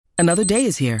Another day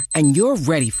is here, and you're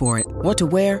ready for it. What to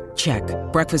wear? Check.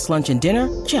 Breakfast, lunch, and dinner?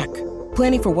 Check.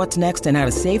 Planning for what's next and how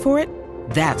to save for it?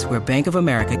 That's where Bank of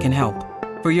America can help.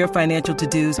 For your financial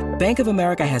to-dos, Bank of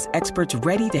America has experts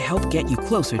ready to help get you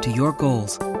closer to your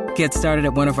goals. Get started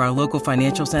at one of our local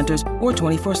financial centers or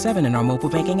 24/7 in our mobile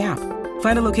banking app.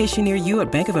 Find a location near you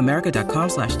at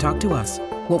bankofamerica.com/talktous.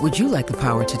 What would you like the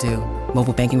power to do?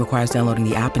 Mobile banking requires downloading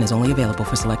the app and is only available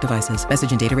for select devices.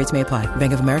 Message and data rates may apply.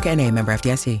 Bank of America N.A., member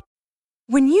FDIC.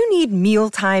 When you need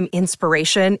mealtime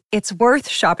inspiration, it's worth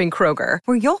shopping Kroger,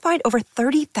 where you'll find over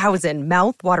 30,000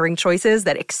 mouth-watering choices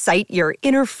that excite your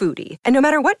inner foodie. And no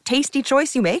matter what tasty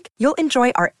choice you make, you'll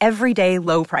enjoy our everyday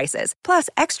low prices, plus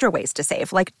extra ways to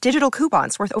save, like digital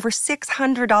coupons worth over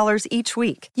 $600 each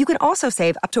week. You can also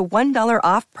save up to $1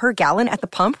 off per gallon at the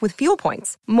pump with fuel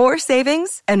points. More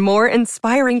savings and more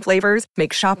inspiring flavors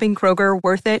make shopping Kroger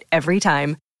worth it every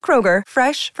time. Kroger,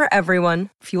 fresh for everyone.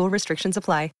 Fuel restrictions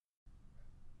apply.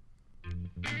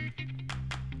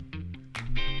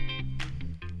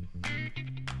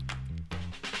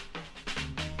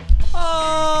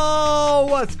 Oh,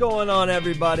 what's going on,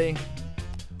 everybody?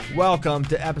 Welcome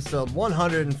to episode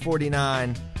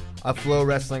 149 of Flow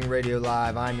Wrestling Radio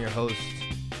Live. I'm your host,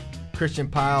 Christian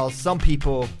Piles. Some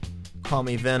people call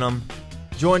me Venom.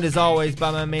 Joined as always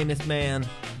by my mainest man,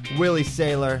 Willie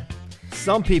Saylor.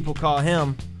 Some people call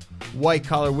him White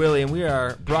Collar Willie, and we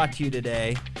are brought to you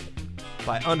today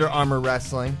by Under Armour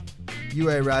Wrestling,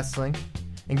 UA Wrestling,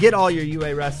 and get all your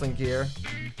UA Wrestling gear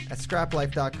at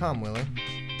scraplife.com, Willie.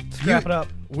 Wrap it up.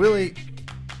 Willie,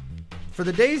 for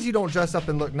the days you don't dress up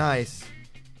and look nice,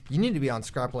 you need to be on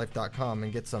scraplife.com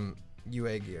and get some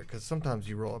UA gear, because sometimes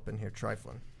you roll up in here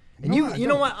trifling. And you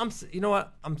know what? I'm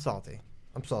salty.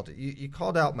 I'm salty. You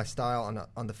called out my style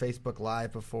on the Facebook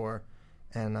Live before,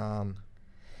 and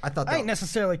I thought that I ain't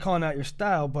necessarily calling out your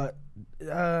style, but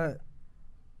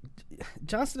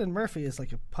Johnston & Murphy is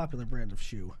like a popular brand of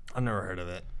shoe. I've never heard of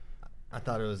it. I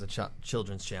thought it was a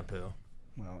children's shampoo.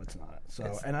 Well, it's not.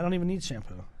 And I don't even need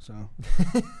shampoo. So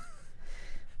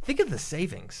think of the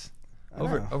savings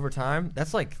over time.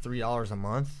 That's like $3 a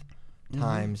month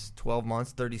times 12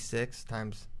 months, 36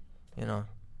 times. You know,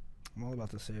 I'm all about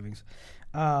the savings.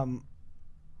 What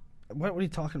are you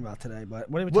talking about today? But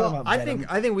what are we talking about?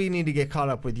 I think we need to get caught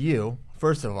up with you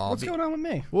first of all. What's going on with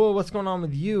me? Well, what's going on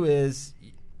with you is,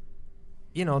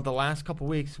 you know, the last couple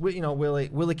weeks,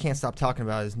 Willie can't stop talking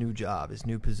about his new job, his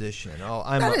new position.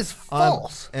 That is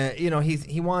false.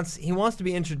 He wants to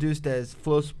be introduced as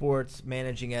Flow Sports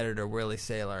managing editor Willie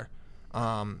Saylor.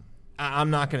 I'm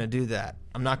not going to do that.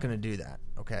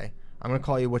 Okay, I'm going to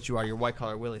call you what you are. You're White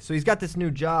Collar Willie. So he's got this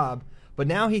new job, but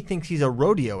now he thinks he's a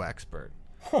rodeo expert.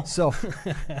 So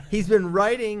he's been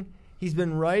writing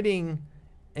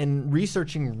and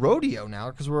researching rodeo now,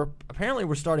 because we're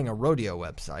starting a rodeo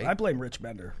website. I blame Rich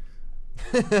Bender.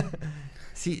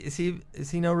 Is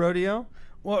he no rodeo?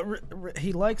 Well,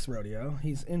 he likes rodeo.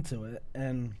 He's into it,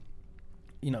 and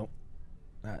he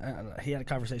had a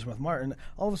conversation with Martin.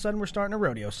 All of a sudden, we're starting a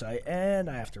rodeo site, and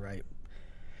I have to write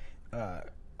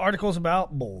articles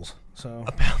about bulls. So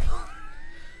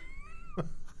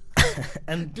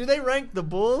and do they rank the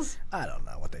bulls? I don't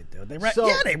know what they do. They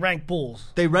rank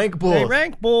bulls. They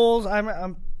rank bulls.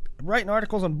 I'm writing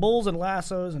articles on bulls and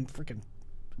lassos and freaking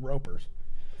ropers.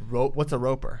 What's a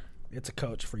roper? It's a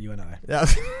coach for you and I. Yeah.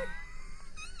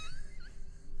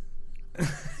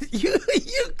 You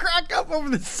crack up over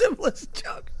the simplest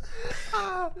joke.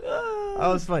 That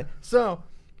was funny. So,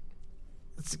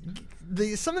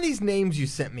 some of these names you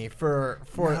sent me for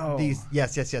these.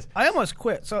 Yes. I almost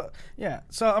quit. So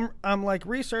I'm like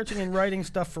researching and writing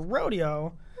stuff for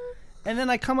rodeo, and then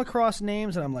I come across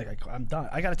names and I'm like, I'm done.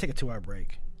 I got to take a 2-hour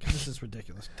break. This is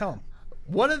ridiculous. Tell him.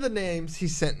 One of the names he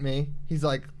sent me, he's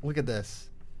like, look at this.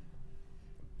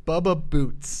 Bubba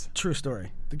Boots. True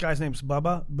story. The guy's name's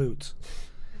Bubba Boots.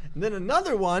 And then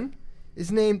another one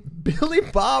is named Billy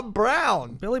Bob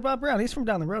Brown. Billy Bob Brown. He's from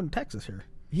down the road in Texas here.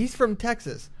 He's from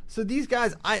Texas. So these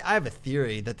guys, I have a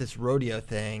theory that this rodeo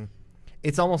thing,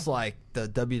 it's almost like the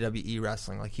WWE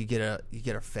wrestling. Like you get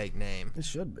a fake name. It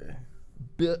should be.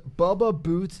 Bubba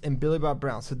Boots and Billy Bob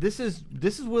Brown. So this is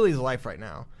Willie's life right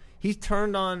now. He's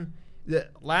turned on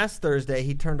last Thursday.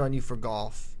 He turned on you for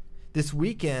golf. This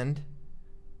weekend,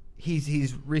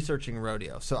 he's researching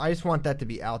rodeo. So I just want that to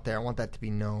be out there. I want that to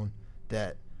be known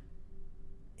that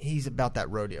he's about that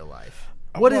rodeo life.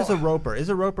 What is a roper? Is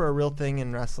a roper a real thing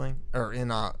in wrestling or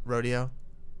in rodeo?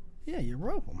 Yeah, you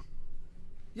rope them.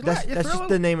 That's just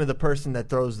the name of the person that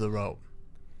throws the rope.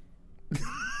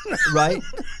 Right?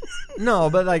 No,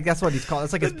 but like that's what he's called.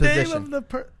 It's like his position.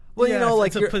 Well, you know,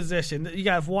 like it's a position. You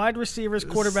got wide receivers,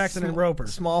 quarterbacks, and then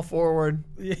ropers. Small forward.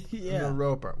 Yeah. And a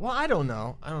roper. Well, I don't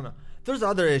know. There's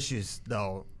other issues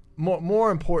though.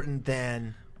 More important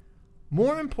than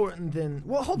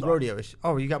Well, hold on. rodeo issues.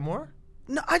 Oh, you got more?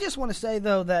 No, I just want to say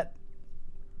though that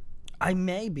I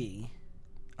may be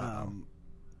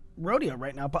rodeo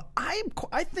right now, but I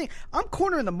think I'm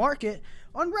cornering the market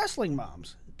on wrestling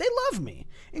moms. They love me,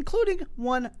 including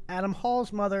one Adam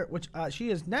Hall's mother, which she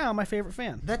is now my favorite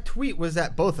fan. That tweet was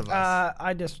at both of us.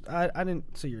 I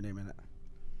didn't see your name in it.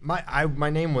 My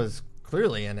name was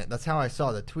clearly in it. That's how I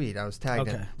saw the tweet. I was tagged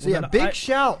in. Okay. So Well, yeah, big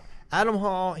shout. Adam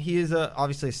Hall, he is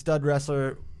obviously a stud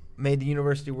wrestler, made the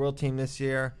University World Team this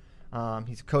year.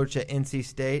 He's a coach at NC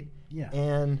State. Yeah.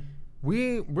 And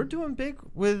we're doing big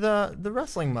with the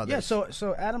wrestling mothers. Yeah,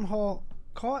 so Adam Hall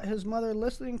caught his mother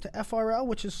listening to FRL,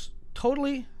 which is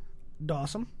totally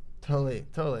awesome. Totally.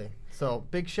 So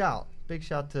big shout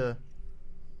to.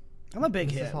 I'm a big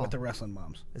Mrs. hit Hall. with the wrestling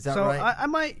moms. Is that so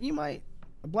right? You might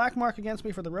a black mark against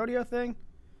me for the rodeo thing.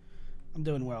 I'm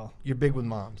doing well. You're big with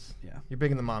moms. Yeah. You're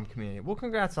big in the mom community. Well,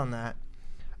 congrats on that.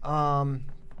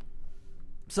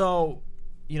 So,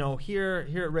 you know, here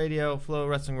at Radio Flow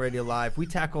Wrestling Radio Live, we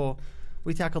tackle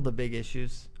the big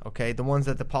issues, okay? The ones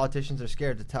that the politicians are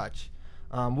scared to touch.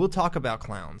 We'll talk about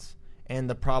clowns and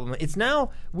the problem. It's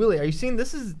now, Willie, are you seeing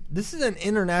this is an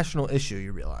international issue,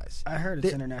 you realize? I heard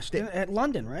it's international. At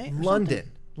London, right? Or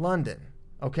London,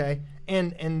 okay?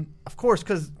 And of course,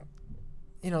 because,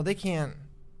 you know, they can't.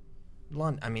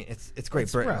 London. I mean, it's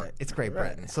Great Britain. right. It's Great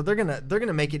Right. Britain. So they're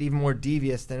gonna make it even more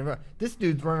devious than ever. This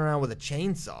dude's running around with a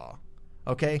chainsaw.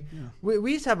 Okay, Yeah.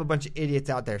 we used to have a bunch of idiots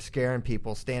out there scaring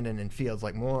people, standing in fields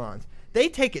like morons. They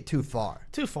take it too far.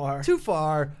 Too far. Too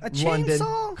far. A London.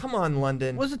 chainsaw? Come on,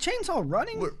 London. Was the chainsaw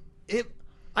running?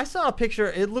 I saw a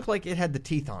picture. It looked like it had the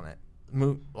teeth on it,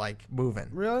 moving.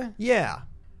 Really? Yeah.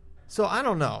 So I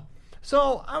don't know.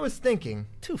 So I was thinking,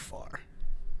 Too far.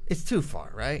 it's too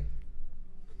far, right?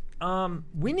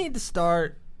 We need to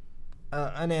start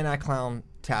an anti-clown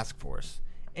task force,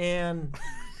 and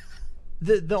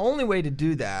the only way to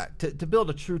do that, to build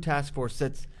a true task force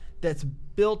that's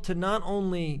built to not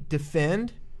only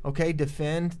defend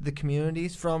the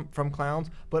communities from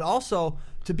clowns, but also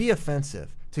to be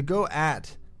offensive, to go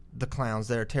at the clowns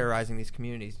that are terrorizing these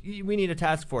communities. We need a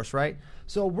task force, right?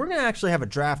 So we're going to actually have a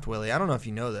draft, Willie. I don't know if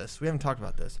you know this. We haven't talked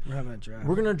about this. We're having a draft.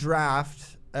 We're going to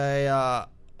draft a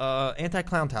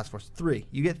anti-clown task force. 3.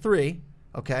 You get 3,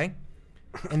 okay?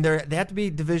 And they have to be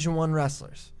Division I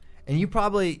wrestlers. And you're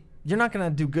not going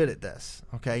to do good at this,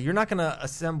 okay? You're not going to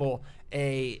assemble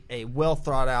a well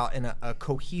thought out and a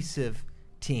cohesive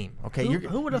team, okay?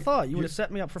 Who would have thought? You would have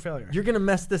set me up for failure. You're going to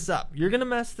mess this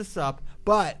up.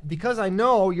 But because I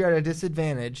know you're at a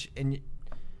disadvantage, and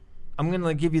I'm going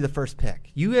to give you the first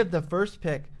pick. You have the first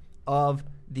pick of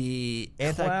the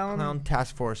anti-clown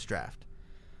task force draft.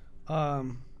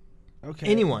 Okay.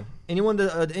 Anyone,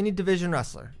 any Division I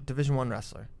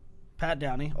wrestler. Pat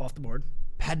Downey off the board.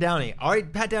 Pat Downey. All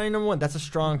right, Pat Downey number 1. That's a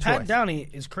strong choice. Pat Downey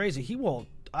is crazy. He will.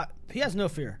 He has no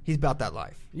fear. He's about that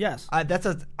life. Yes. I'm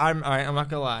all right. I'm not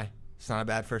gonna lie. It's not a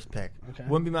bad first pick. Okay.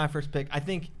 Wouldn't be my first pick. I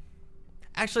think.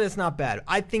 Actually, it's not bad.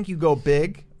 I think you go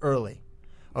big early.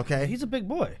 Okay. He's a big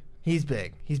boy. He's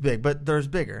big, but there's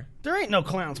bigger. There ain't no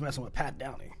clowns messing with Pat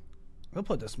Downey. He'll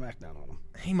put the smackdown on him.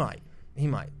 He might.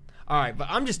 All right, but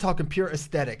I'm just talking pure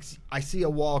aesthetics. I see a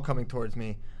wall coming towards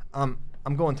me. I'm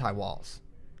going Ty Walls.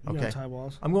 You Okay. know Ty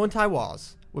Walls? I'm going Ty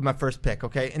Walls with my first pick.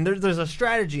 Okay, and there's a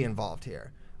strategy involved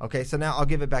here. Okay, so now I'll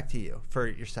give it back to you for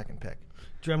your second pick.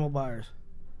 Dremel Byers.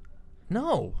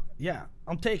 No. Yeah,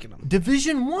 I'm taking him.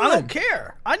 Division I. I don't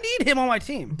care. I need him on my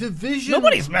team.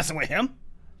 Nobody's messing with him.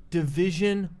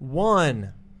 Division I.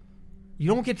 You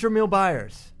don't get Dremel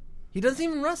Byers. He doesn't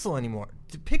even wrestle anymore.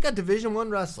 To pick a Division I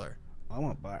wrestler. I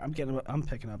want Byers. I'm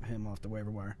picking up him off the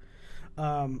waiver wire.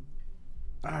 All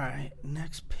right,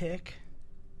 next pick.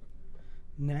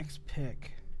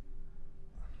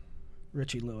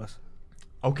 Richie Lewis.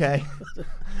 Okay,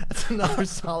 that's another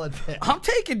solid pick. I'm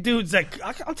taking dudes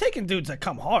that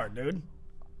come hard, dude.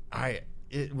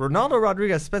 Ronaldo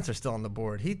Rodriguez Spencer still on the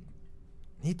board. He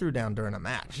threw down during a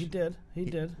match. He did.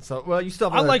 So well, you still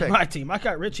have I another like pick. my team. I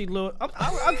got Richie Lewis.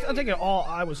 I'm taking all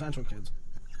Iowa Central kids.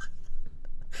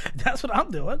 That's what I'm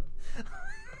doing.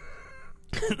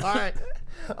 All right,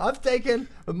 I'm taking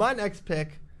with my next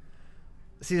pick.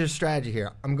 See, there's strategy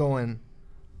here. I'm going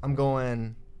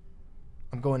Nathan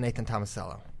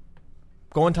Tomasello.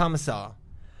 Going Tomasello.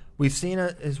 We've seen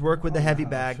his work with the heavy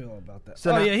bag. I feel about that.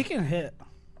 So now, yeah, he can hit.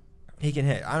 He can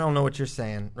hit. I don't know what you're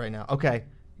saying right now. Okay,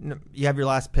 You have your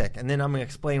last pick, and then I'm going to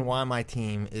explain why my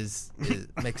team is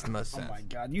makes the most sense. Oh, my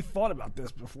God. You thought about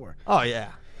this before. Oh,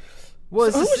 yeah.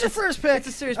 Well, So who was your first pick? It's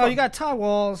a serious you got Ty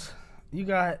Walls. You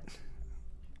got...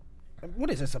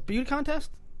 What is this, a beauty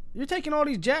contest? You're taking all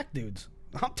these jack dudes.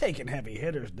 I'm taking heavy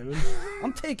hitters, dude.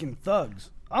 I'm taking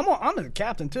thugs. I'm the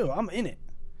captain, too. I'm in it.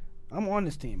 I'm on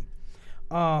this team.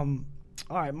 All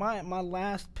right, my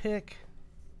last pick.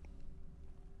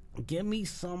 Give me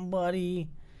somebody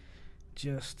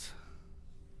just...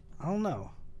 I don't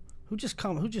know. Who just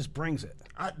brings it?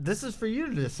 This is for you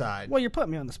to decide. Well, you're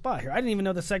putting me on the spot here. I didn't even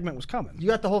know the segment was coming. You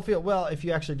got the whole field. Well, if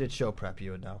you actually did show prep,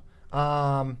 you would know.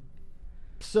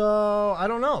 So I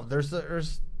don't know. There's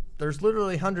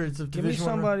literally hundreds of Division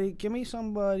I. Give me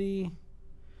somebody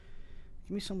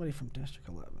from District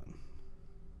 11.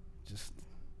 Just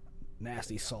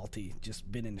nasty, salty,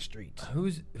 just been in the streets.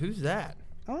 Who's that?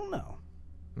 I don't know.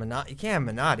 Minotti. You can't have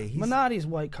Minotti. Minotti's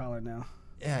white collar now.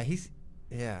 Yeah, he's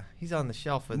on the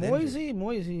shelf with Moisey.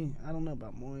 I don't know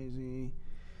about Moisey.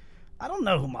 I don't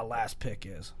know who my last pick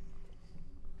is.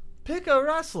 Pick a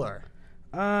wrestler.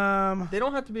 They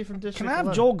don't have to be from District 11. Can I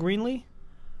have Joel Greenlee?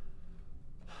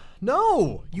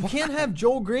 No, you can't have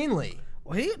Joel Greenlee.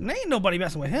 Well, there ain't nobody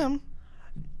messing with him.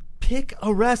 Pick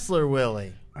a wrestler,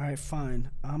 Willie. All right,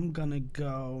 fine. I'm gonna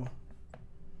go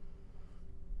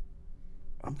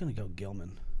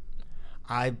Gilman.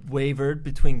 I wavered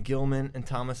between Gilman and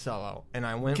Tomasello, and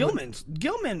I went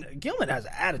Gilman has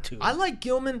attitude. I like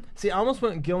Gilman. See, I almost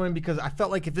went with Gilman because I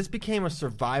felt like if this became a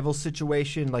survival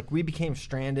situation, like we became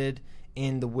stranded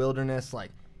in the wilderness,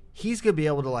 like he's gonna be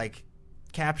able to like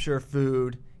capture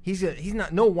food. He's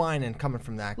not no whining coming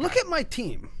from that guy. Look at my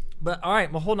team. But all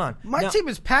right, well hold on. My team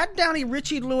is Pat Downey,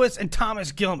 Richie Lewis, and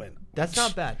Thomas Gilman. That's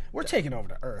not bad. We're taking over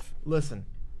the earth. Listen,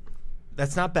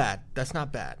 that's not bad.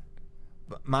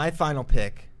 But my final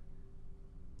pick,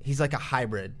 he's like a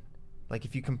hybrid. Like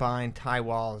if you combine Ty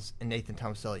Walls and Nathan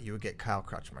Tomasello, you would get Kyle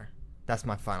Crutchmer. That's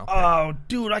my final pick. Oh,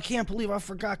 dude, I can't believe I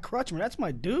forgot Crutchmer. That's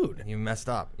my dude. You messed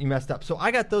up. So I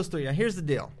got those three. Now here's the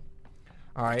deal.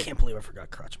 All right. I can't believe I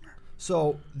forgot Crutchmer.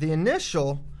 So the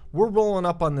initial, we're rolling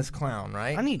up on this clown,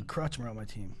 right? I need Crutchmer on my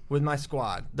team. With my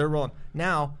squad. They're rolling.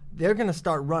 Now, they're going to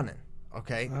start running,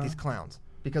 okay, these clowns,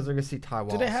 because they're going to see Ty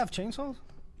Walls. Do they have chainsaws?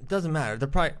 It doesn't matter. They're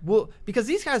probably, because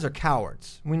these guys are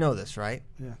cowards. We know this, right?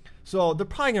 Yeah. So they're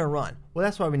probably going to run. Well,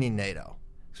 that's why we need NATO.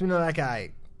 Because we know that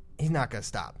guy, he's not going to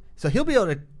stop. So he'll be able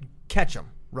to catch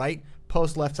him, right?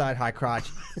 Post left side, high crotch,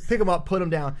 pick him up, put him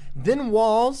down. Then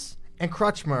Walls and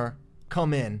Crutchmer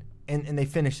come in. And they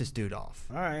finish this dude off.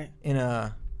 All right. In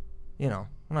a, we're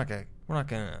not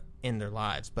gonna end their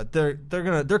lives, but their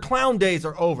clown days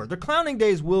are over. Their clowning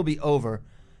days will be over,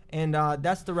 and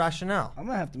that's the rationale. I'm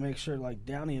gonna have to make sure like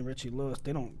Downey and Richie Lewis,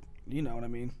 they don't, you know what I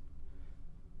mean?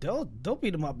 They'll beat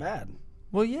them up bad.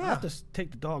 Well, yeah. I have to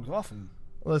take the dogs off them.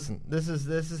 Listen, this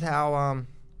is how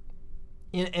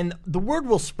and the word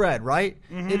will spread, right?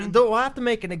 Mm-hmm. We'll have to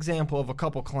make an example of a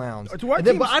couple clowns. But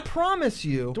I promise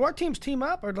you. Do our teams team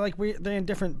up, or they're in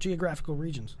different geographical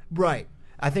regions? Right.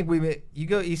 I think you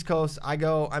go East Coast, I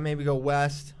maybe go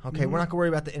West. Okay, we're not going to worry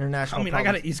about the international I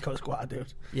got an East Coast squad,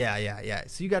 dude. Yeah.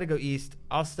 So you got to go East.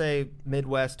 I'll stay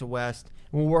Midwest to West.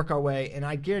 We'll work our way, and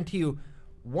I guarantee you,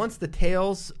 once the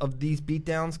tales of these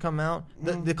beatdowns come out,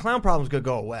 the clown problem's going to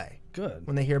go away. Good.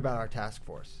 When they hear about our task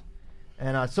force.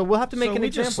 And so we'll have to make an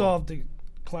example. So we just solved the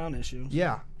clown issue.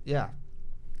 Yeah.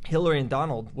 Hillary and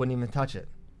Donald wouldn't even touch it.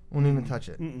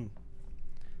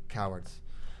 Cowards.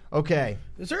 Okay.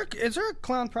 Is there a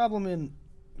clown problem in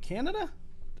Canada?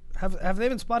 Have they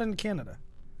been spotted in Canada?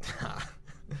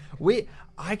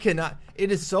 I cannot.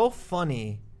 It is so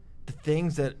funny the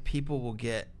things that people will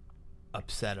get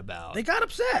upset about. They got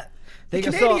upset. A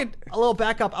little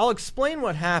back up. I'll explain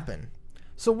what happened.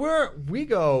 So we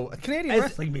go Canadian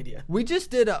wrestling media. We just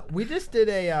did a it's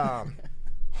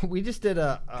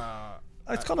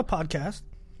called a podcast.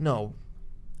 No.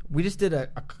 We just did a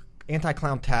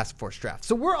anti-clown task force draft.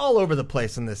 So we're all over the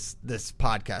place in this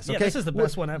podcast, okay? Yeah, this is the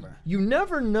best one ever. You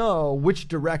never know which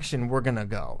direction we're going to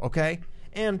go, okay?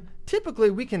 And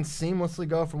typically we can seamlessly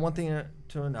go from one thing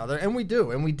to another, and we do,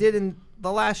 and we did in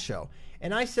the last show.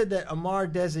 And I said that Amar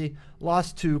Desi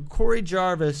lost to Corey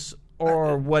Jarvis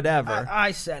or whatever.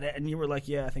 I said it, and you were like,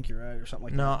 yeah, I think you're right, or something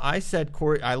like that. No, I said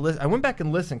Corey. I went back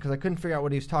and listened because I couldn't figure out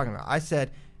what he was talking about. I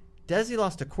said, Desi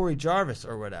lost to Corey Jarvis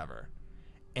or whatever.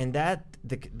 And that,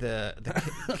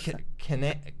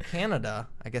 Canada,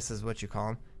 I guess is what you call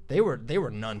them, they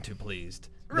were none too pleased.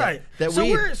 Right.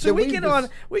 We get on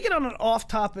an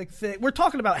off-topic thing. We're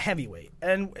talking about heavyweight,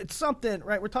 and it's something,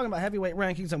 right? We're talking about heavyweight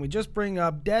rankings, and we just bring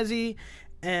up Desi,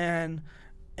 and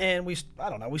we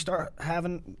start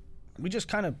having we just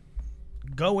kind of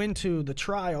go into the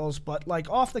trials, but like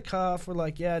off the cuff, we're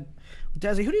like, yeah,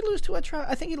 Desi, who did he lose to at trial?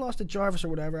 I think he lost to Jarvis or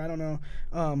whatever. I don't know.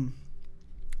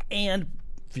 And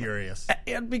Furious.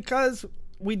 And because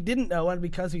we didn't know, and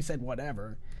because we said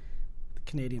whatever, the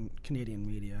Canadian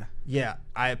media. Yeah,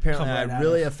 I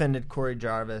really offended Corey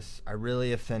Jarvis. I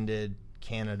really offended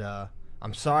Canada.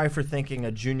 I'm sorry for thinking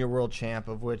a junior world champ,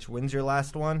 of which, when's your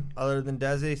last one other than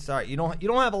Desi? Sorry, you don't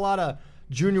have a lot of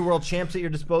junior world champs at your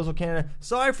disposal, Canada.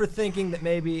 Sorry for thinking that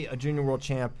maybe a junior world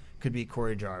champ could be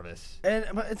Corey Jarvis.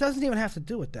 But it doesn't even have to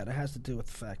do with that. It has to do with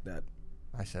the fact that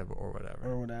I said or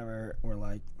whatever. Or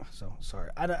like, so sorry.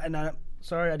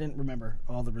 Sorry, I didn't remember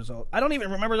all the results. I don't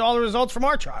even remember all the results from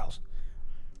our trials.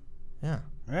 Yeah.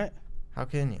 Right? How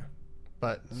can you?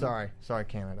 But sorry,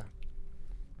 Canada.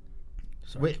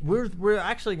 Sorry. We're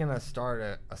actually gonna start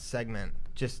a segment.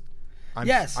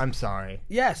 Yes. I'm sorry.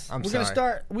 Yes. We're gonna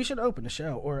start. We should open the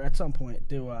show, or at some point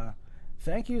do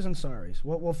thank yous and sorries.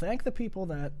 We'll thank the people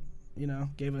that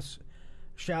gave us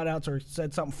shout outs or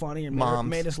said something funny and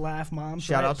made us laugh. Moms.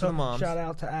 Shout out to the moms. Shout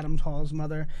out to Adam Hall's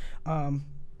mother,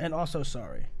 and also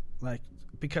sorry,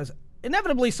 because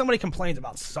inevitably somebody complains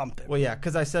about something. Well, yeah,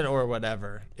 because I said or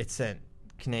whatever. It sent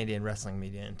Canadian wrestling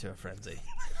media into a frenzy.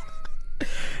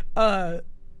 But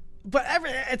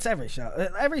every show.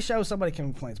 Every show somebody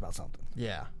complains about something.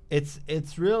 Yeah,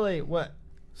 it's really what.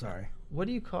 Sorry. What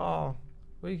do you call?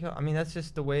 I mean, that's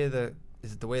just the way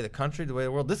is it the way of the country, the way of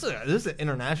the world? This is an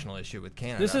international issue with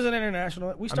Canada. This is an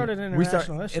international. We started an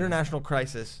international issue. International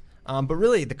crisis. But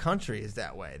really, the country is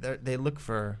that way. They look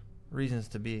for reasons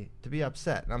to be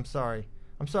upset, and I'm sorry.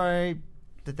 I'm sorry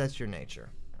that that's your nature,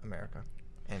 America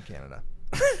and Canada.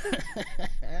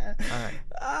 All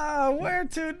right. Where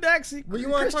to next? Well, you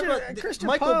want to talk about Christian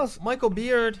Michael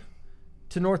Beard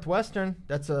to Northwestern?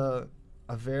 That's a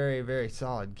very, very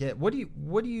solid get. What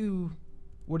do you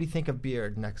think of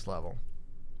Beard next level?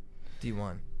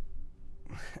 D1.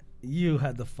 You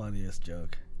had the funniest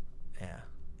joke. Yeah,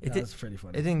 That's pretty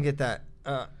funny. It didn't get that.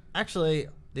 Actually,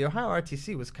 the Ohio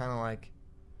RTC was kind of like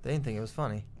they didn't think it was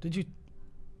funny. Did you?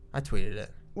 I tweeted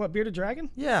it. What, Bearded Dragon?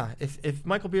 Yeah, if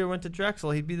Michael Beard went to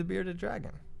Drexel, he'd be the Bearded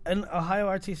Dragon. And Ohio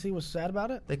RTC was sad about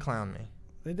it? They clowned me.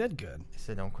 They did good. They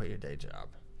said, don't quit your day job.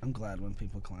 I'm glad when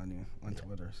people clown you on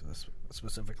Twitter,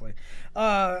 specifically.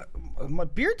 My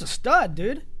Beard's a stud,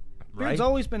 dude. Beard's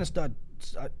always been a stud.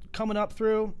 Coming up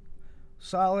through,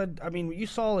 solid. I mean, you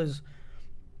saw his,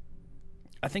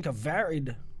 I think, a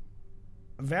varied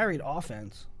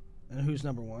offense, and who's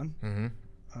number one.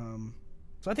 Mm-hmm.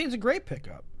 So I think it's a great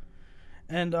pickup.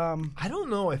 And I don't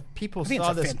know if people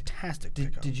saw this. It's a fantastic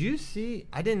pickup. Did you see?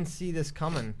 I didn't see this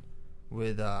coming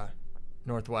with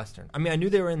Northwestern. I mean, I knew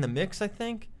they were in the mix, I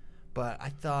think, but I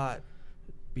thought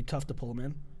be tough to pull them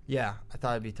in. Yeah, I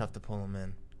thought it'd be tough to pull them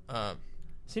in. I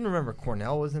seem to remember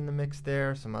Cornell was in the mix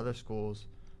there, some other schools,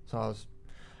 so I was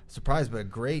surprised. But a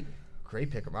great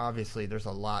pickup. Obviously, there's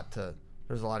a lot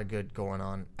of good going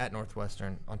on at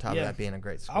Northwestern. On top of that being a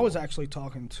great school, I was actually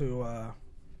talking to a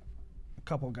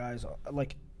couple guys,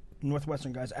 like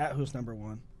Northwestern guys at Who's Number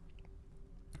One,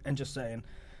 and just saying,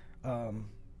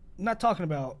 not talking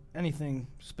about anything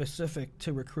specific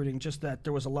to recruiting, just that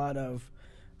there was a lot of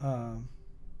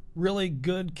really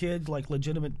good kids, like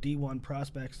legitimate D1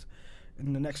 prospects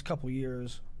in the next couple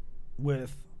years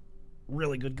with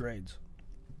really good grades.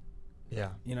 Yeah.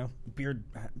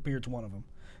 Beard's one of them.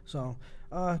 So,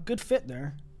 good fit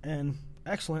there and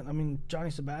excellent. I mean,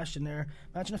 Johnny Sebastian there.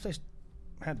 Imagine if they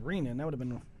had Reenan. That would have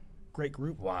been a great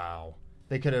group. Wow.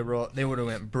 They would have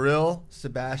went Brill,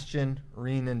 Sebastian,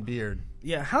 Reenan, Beard.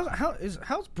 Yeah,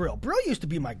 how's Brill? Brill used to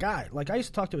be my guy. Like, I used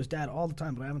to talk to his dad all the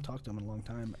time, but I haven't talked to him in a long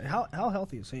time. How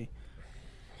healthy is he?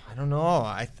 I don't know.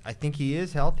 I think he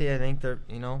is healthy. I think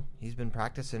he's been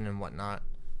practicing and whatnot.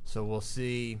 So we'll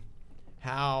see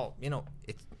how,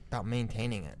 it's about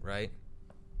maintaining it, right?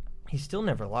 He still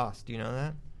never lost. Do you know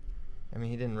that? I mean,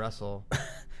 he didn't wrestle.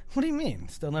 What do you mean?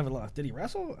 Still never lost? Did he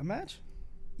wrestle a match?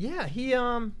 Yeah, he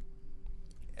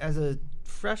as a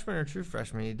freshman or true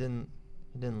freshman, he didn't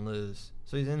lose.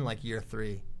 So he's in like year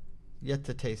 3, yet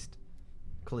to taste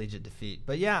collegiate defeat.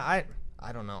 But yeah,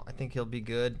 I don't know. I think he'll be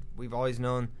good. We've always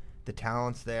known the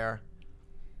talent's there.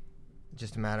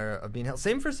 Just a matter of being healthy.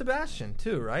 Same for Sebastian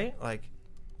too, right? Like,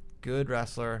 good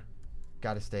wrestler,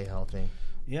 got to stay healthy.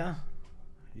 Yeah.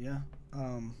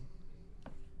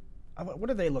 What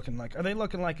are they looking like? Are they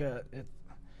looking like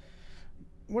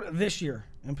what this year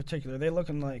in particular? Are they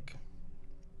looking like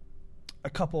a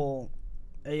couple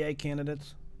AA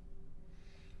candidates?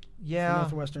 Yeah.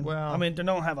 Northwestern. Well, I mean, they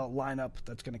don't have a lineup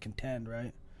that's going to contend,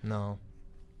 right? No.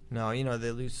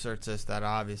 They lose Surtis. That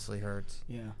obviously hurts.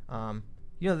 Yeah.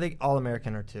 They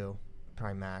All-American or two.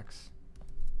 probably max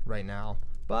right now.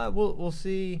 But we'll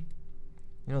see.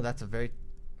 You know, that's a very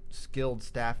skilled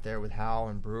staff there with Howell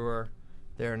and Brewer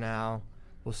there now.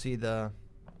 We'll see You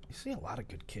see a lot of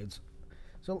good kids.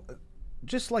 So,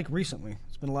 just like recently,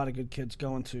 there's been a lot of good kids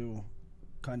going to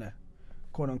kind of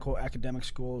quote-unquote academic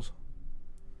schools.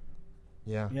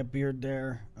 Yeah. Yeah, Beard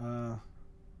there.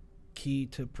 Key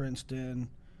to Princeton.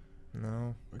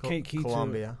 No. Key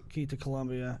Columbia. Key to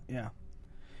Columbia, yeah.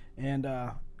 And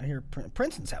I hear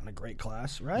Princeton's having a great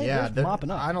class, right? Yeah, they're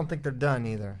mopping up. I don't think they're done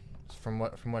either, from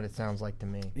what it sounds like to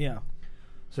me. Yeah.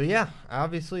 So yeah,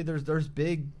 obviously there's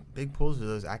big pools of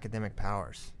those academic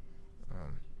powers.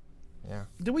 Yeah.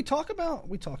 Did we talk about?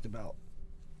 We talked about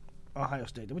Ohio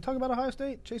State. Did we talk about Ohio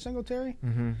State? Chase Singletary.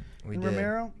 Mm-hmm. We did.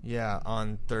 Romero. Yeah,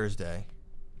 on Thursday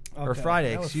Okay. or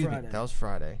Friday. That Excuse Friday. me. That was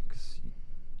Friday because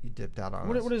you dipped out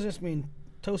on us. What does this mean?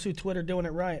 Tosu Twitter doing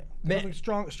it right.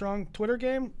 Strong Twitter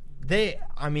game. They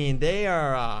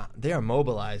are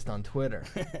mobilized on Twitter,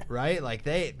 right? Like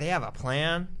they have a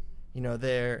plan. You know,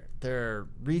 they're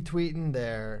retweeting.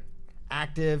 They're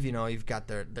active. You know, you've got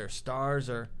their stars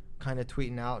are kind of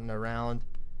tweeting out and around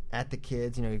at the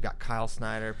kids. You know, you've got Kyle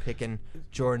Snyder picking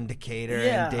Jordan Decatur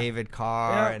and David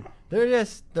Carr, and they're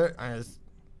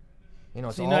you know,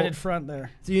 it's a united front there.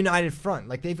 It's a united front.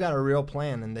 Like they've got a real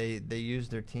plan, and they use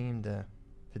their team to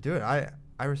do it. I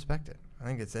respect it. I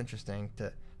think it's interesting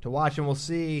to watch, and we'll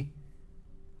see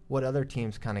what other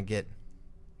teams kind of get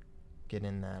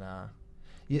in that.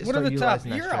 What are the top?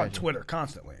 You're strategy. on Twitter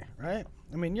constantly, right?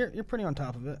 I mean, you're pretty on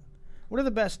top of it. What are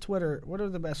the best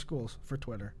schools for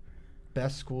Twitter?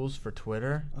 Best schools for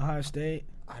Twitter? Ohio State.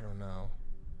 I don't know.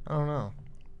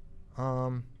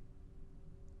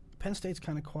 Penn State's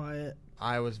kind of quiet.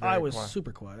 Iowa's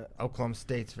super quiet. Oklahoma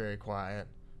State's very quiet.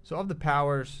 So of the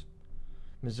powers,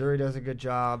 Missouri does a good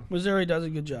job.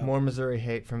 More Missouri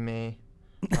hate from me.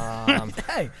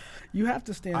 Hey, you have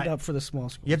to stand up for the small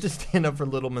schools. You have to stand up for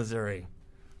little Missouri.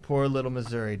 Poor little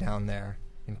Missouri down there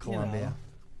in Columbia.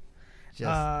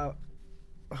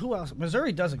 Who else?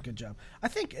 Missouri does a good job. I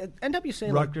think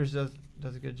NWCA. Rutgers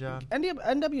does a good job.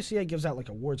 NWCA gives out like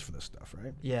awards for this stuff,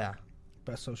 right? Yeah.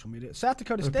 Best social media. South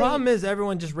Dakota State. The problem is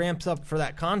everyone just ramps up for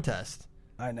that contest.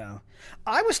 I know.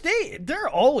 Iowa State, they're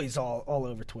always all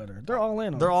over Twitter. They're all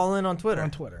in. They're all in on Twitter.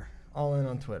 All in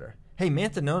on Twitter. Hey,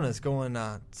 Mantanona's going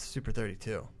Super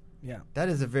 32. Yeah. That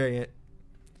is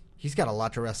he's got a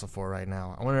lot to wrestle for right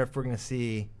now. I wonder if we're going to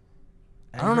see.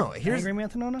 I don't know. Angry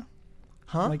Mantanona?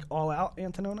 Huh? Like all out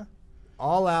Antonona?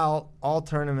 All out, all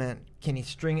tournament. Can he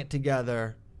string it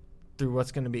together through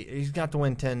what's going to be? He's got to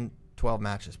win 10, 12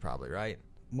 matches probably, right?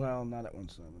 Well, not at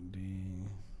 170.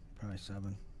 Probably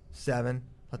 7. 7.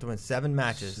 Have to win 7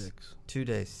 matches. 6. 2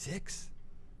 days. 6?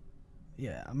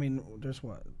 Yeah, I mean, there's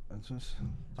what?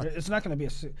 It's not going to be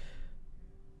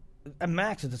a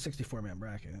max. It's a 64-man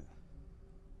bracket.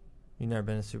 You never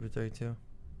been in Super 32?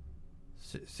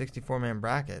 64-man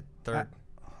bracket, third.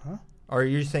 Huh? Or are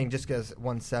you saying just because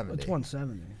 170? It's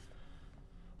 170.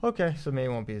 Okay, so maybe it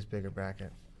won't be as big a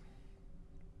bracket.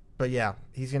 But yeah,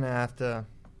 he's going to have to.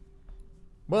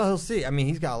 Well, he'll see. I mean,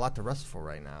 he's got a lot to wrestle for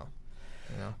right now.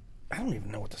 You know? I don't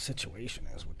even know what the situation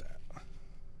is with that.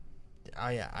 Oh,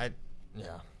 yeah.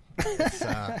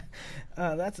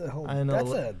 That's a whole.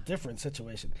 That's a different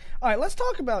situation. All right, let's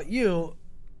talk about you.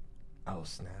 Oh,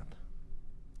 snap.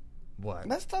 What?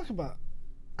 Let's talk about.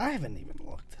 I haven't even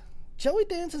looked. Joey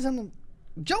Dance is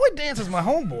my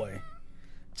homeboy.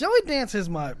 Joey Dance is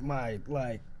my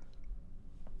like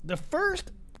the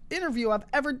first interview I've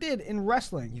ever did in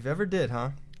wrestling. You've ever did, huh?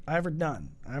 I ever done.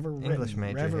 I ever written. English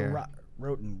major here.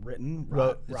 Written.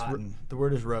 The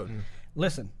word is roten.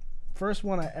 Listen, first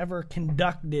one I ever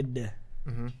conducted.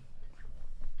 Mm-hmm.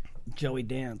 Joey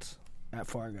Dance at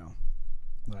Fargo.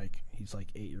 Like he's like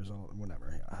 8 years old,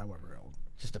 whatever, however old.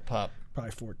 Just a pup.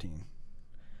 Probably 14.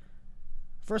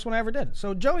 First one I ever did.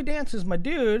 So Joey Dance is my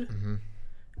dude,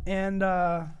 and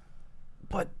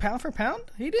but pound for pound,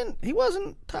 he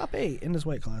wasn't top 8 in this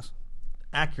weight class.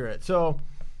 Accurate. So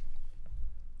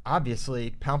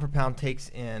obviously, pound for pound takes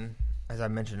in, as I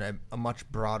mentioned, a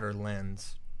much broader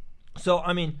lens. So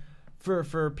I mean,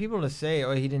 for people to say,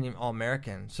 oh, he didn't even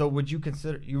All-American. So would you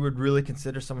really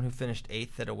consider someone who finished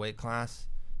 8th at a weight class?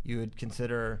 You would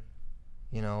consider,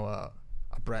 you know, a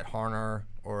Brett Harner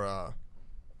or a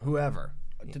whoever.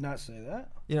 I did not say that.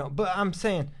 You know, but I'm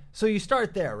saying, so you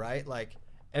start there, right? Like,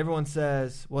 everyone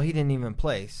says, well, he didn't even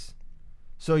place.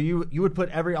 So you would put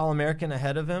every All-American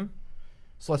ahead of him?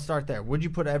 So let's start there. Would you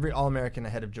put every All-American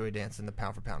ahead of Joey Dance in the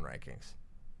pound-for-pound rankings?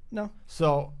 No.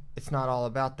 So it's not all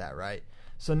about that, right?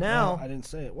 So now... I didn't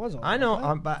say it was all I know,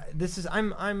 about that. but this is...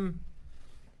 I'm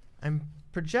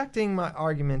projecting my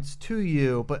arguments to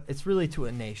you, but it's really to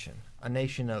a nation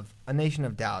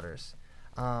of doubters.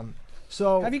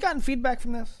 So have you gotten feedback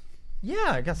from this?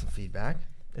 Yeah, I got some feedback.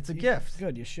 It's a gift.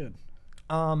 Good, you should.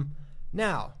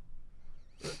 Now,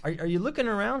 are you looking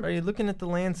around? Are you looking at the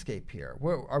landscape here?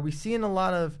 Are we seeing a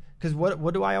lot of? Because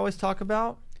what do I always talk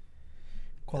about?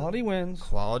 Quality wins.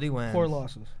 Quality wins. Poor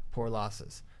losses. Poor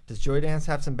losses. Does Joey Dance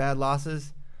have some bad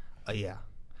losses? Yeah.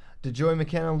 Did Joey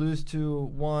McKenna lose to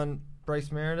one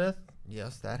Bryce Meredith?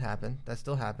 Yes, that happened. That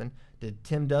still happened. Did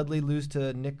Tim Dudley lose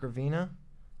to Nick Gravina?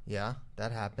 Yeah,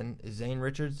 that happened. Is Zane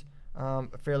Richards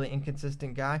a fairly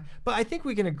inconsistent guy? But I think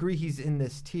we can agree he's in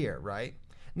this tier, right?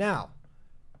 Now,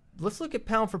 let's look at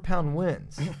pound for pound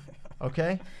wins.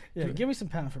 Okay? Yeah, give me some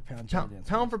pound for pound.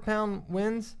 Pound for pound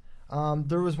wins.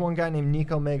 There was one guy named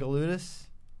Nico Megaludis.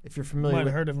 If you're familiar might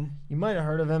with have heard of him. You might have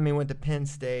heard of him. He went to Penn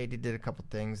State. He did a couple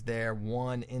things there.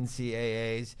 Won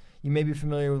NCAAs. You may be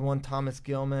familiar with one Thomas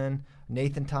Gilman,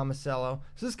 Nathan Tomasello.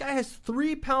 So this guy has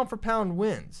 3 pound for pound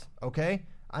wins. Okay?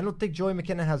 I don't think Joey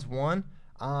McKenna has one.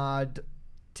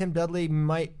 Tim Dudley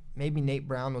maybe Nate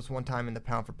Brown was one time in the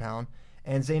pound for pound.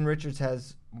 And Zane Richards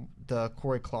has the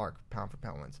Corey Clark pound for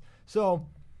pound wins. So,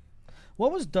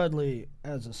 what was Dudley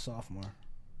as a sophomore?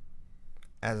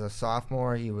 As a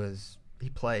sophomore, he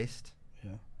placed.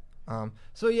 Yeah.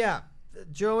 So yeah,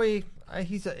 Joey,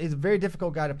 he's a very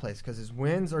difficult guy to place because his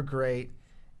wins are great,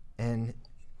 and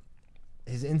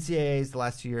his NCAAs the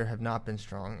last 2 years have not been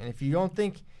strong. And if you don't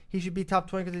think he should be top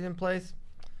 20 because he didn't place,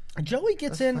 Joey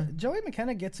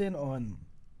McKenna gets in on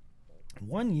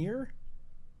 1 year.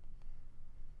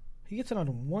 He gets in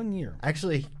on 1 year.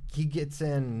 Actually, he gets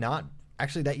in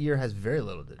that year has very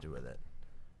little to do with it.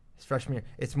 His freshman year.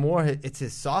 It's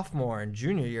his sophomore and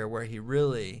junior year where he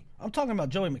really... I'm talking about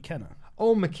Joey McKenna.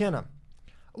 Oh, McKenna.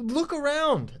 Look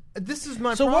around. This is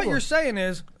my problem. So what you're saying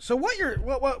is,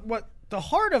 what the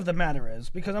heart of the matter is,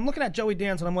 because I'm looking at Joey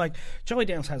Dance and I'm like, Joey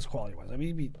Dance has quality wins. I mean,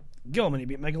 he beat Gilman, he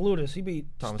beat Megaludis, he beat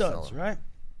studs, right?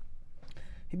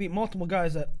 He beat multiple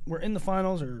guys that were in the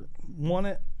finals or won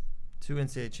it. 2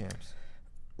 NCAA champs.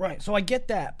 Right, so I get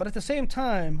that. But at the same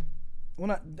time,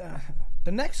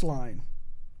 the next line,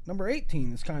 number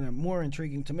 18, is kind of more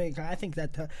intriguing to me. I think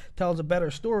that tells a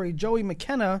better story. Joey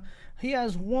McKenna, he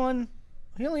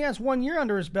only has 1 year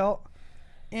under his belt,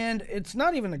 and it's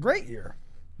not even a great year.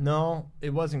 No,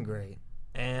 it wasn't great.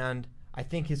 And I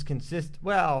think his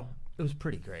it was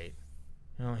pretty great.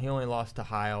 You know, he only lost to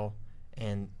Heil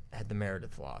and had the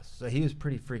Meredith loss. So he was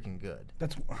pretty freaking good.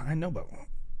 I know, but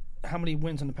how many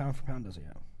wins in the pound for pound does he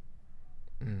have?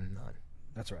 None.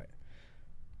 That's right.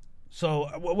 So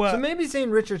so maybe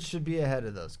Zane Richards should be ahead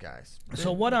of those guys.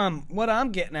 So what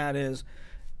I'm getting at is,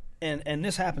 and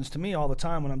this happens to me all the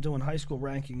time when I'm doing high school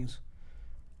rankings.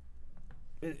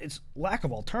 It's lack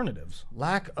of alternatives.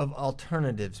 Lack of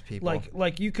alternatives, people.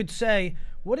 Like you could say,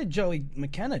 what did Joey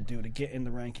McKenna do to get in the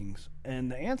rankings?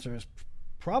 And the answer is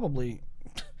probably,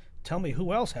 tell me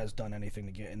who else has done anything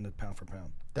to get in the pound for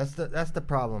pound. That's the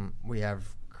problem we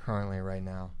have currently right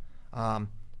now.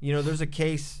 There's a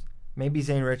case. Maybe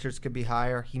Zane Richards could be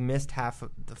higher. He missed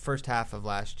the first half of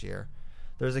last year.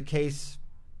 There's a case,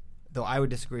 though I would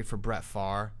disagree, for Brett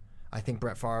Favre. I think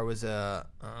Brett Favre was a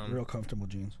real comfortable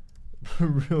jeans.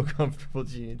 Real comfortable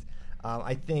jeans.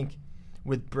 I think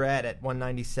with Brett at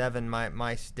 197,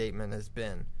 my statement has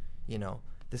been,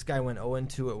 this guy went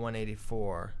 0-2 at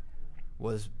 184,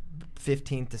 was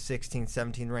 15th to 16th,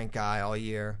 17th ranked guy all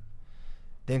year.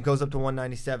 Then goes up to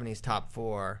 197, he's top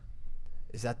 4.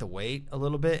 Is that the weight a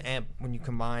little bit? And when you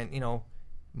combine,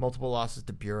 multiple losses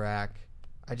to Burak,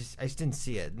 I just didn't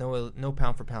see it. No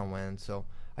pound for pound win. So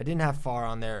I didn't have Favre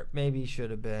on there. Maybe he should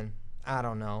have been. I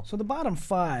don't know. So the bottom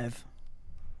 5,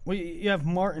 well, you have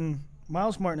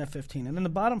Miles Martin at 15, and then the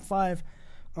bottom 5,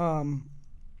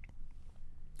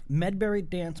 Medbury,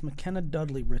 Dance, McKenna,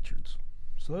 Dudley, Richards.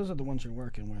 So those are the ones you're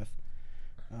working with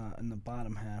in the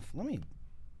bottom half. Why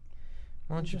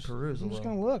don't you peruse a little? I'm just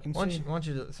going to look and see.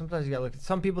 Sometimes you got to look.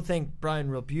 Some people think Brian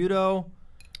Realbuto.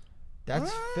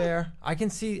 That's fair. I can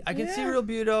see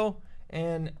Realbuto,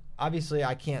 and obviously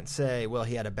I can't say, well,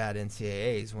 he had a bad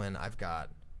NCAAs when I've got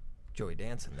Joey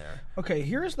Dance in there. Okay,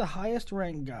 here's the highest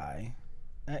ranked guy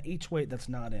at each weight that's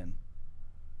not in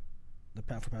the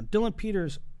pound for pound. Dylan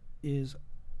Peters is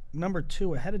number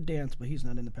 2 ahead of Dance, but he's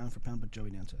not in the pound for pound, but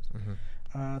Joey Dance is.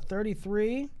 Mm-hmm.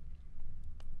 33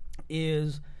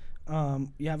 is...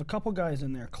 you have a couple guys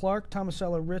in there. Clark,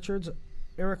 Tomasello, Richards,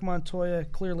 Eric Montoya,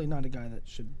 clearly not a guy that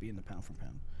should be in the pound for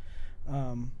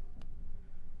pound.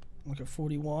 Look at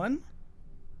 41.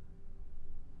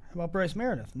 How about Bryce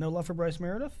Meredith? No love for Bryce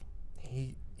Meredith?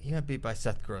 He got beat by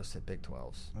Seth Gross at Big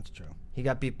 12s. That's true. He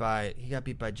got beat by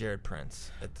Jared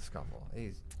Prince at the scuffle.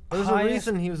 There's a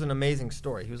reason he was an amazing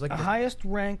story. He was like the highest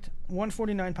ranked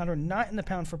 149 pounder, not in the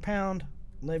pound for pound,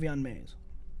 Le'Veon Mays.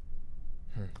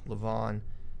 Levon.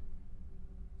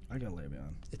 I got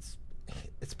Le'Veon.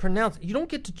 It's pronounced. You don't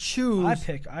get to choose.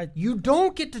 You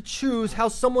don't get to choose how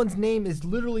someone's name is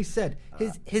literally said.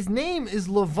 His name is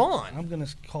Levon. I'm gonna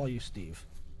call you Steve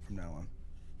from now on.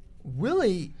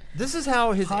 Willie, this is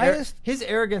how his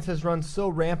arrogance has run so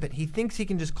rampant. He thinks he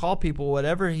can just call people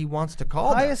whatever he wants to call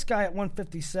them. Highest guy at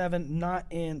 157, not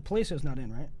in. Palacio's not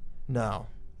in, right? No.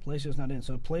 Palacio's not in,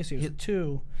 so Palacio's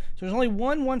 2. So there's only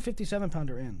one 157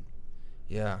 pounder in.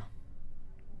 Yeah.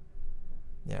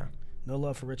 Yeah. No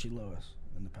love for Richie Lewis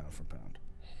in the pound for pound.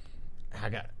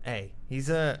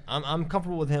 I'm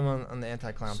comfortable with him on the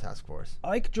anti-clown task force.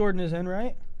 Ike Jordan is in,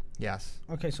 right? Yes.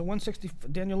 Okay, so 160.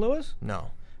 Daniel Lewis?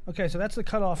 No. Okay, so that's the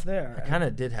cutoff there. I kind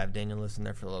of did have Daniel Lewis in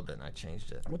there for a little bit, and I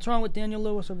changed it. What's wrong with Daniel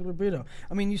Lewis over Librito?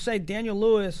 I mean, you say Daniel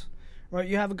Lewis, right?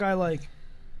 You have a guy like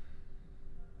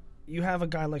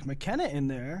McKenna in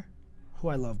there, who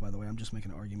I love, by the way. I'm just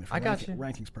making an argument for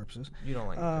rankings purposes. You don't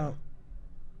like McKenna.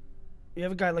 You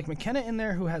have a guy like McKenna in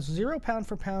there who has 0 pound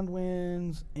for pound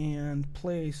wins and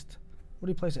placed. What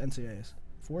did he place at NCAAs?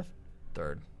 4th?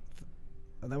 3rd.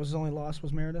 That was his only loss.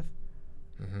 Was Meredith?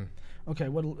 Mm-hmm. Okay.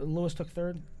 What Lewis took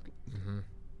 3rd?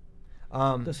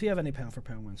 Mm-hmm. Does he have any pound for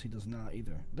pound wins? He does not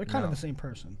either. They're kind of the same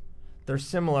person. They're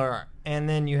similar, and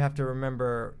then you have to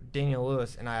remember Daniel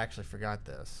Lewis, and I actually forgot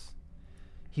this.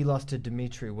 He lost to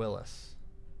Dimitri Willis.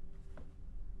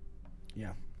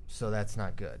 Yeah. So that's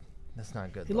not good. That's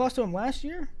not good. He lost to him last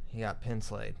year? He got pin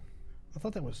slayed. I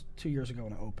thought that was 2 years ago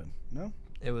in an Open. No?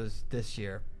 It was this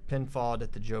year. Pinfalled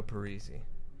at the Joe Parisi.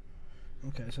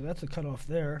 Okay, so that's a cutoff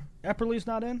there. Epperly's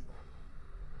not in?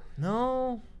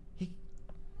 No.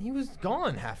 He was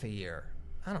gone half a year.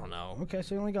 I don't know. Okay,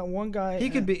 so you only got one guy. He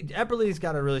could be. Epperly's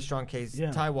got a really strong case.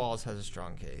 Yeah. Ty Wallace has a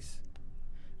strong case.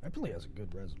 Epperly has a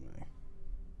good resume.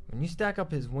 When you stack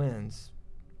up his wins,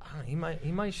 he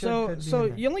might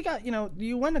So you only got,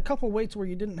 you went a couple weights where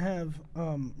you didn't have,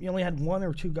 you only had 1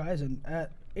 or 2 guys in.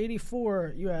 At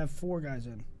 84, you have 4 guys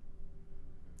in.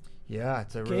 Yeah,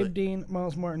 it's a Gabe Dean,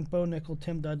 Miles Martin, Bo Nickel,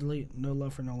 Tim Dudley. No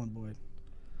love for Nolan Boyd.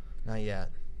 Not yet.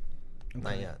 Okay.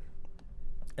 Not yet.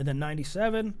 And then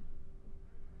 97,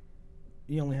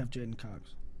 you only have Jaden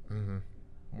Cox. Mm-hmm.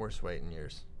 Worst weight in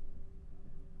years.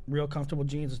 Real Comfortable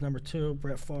Jeans is number 2.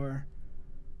 Brett Favre.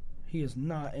 He is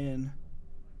not in.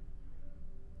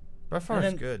 Brett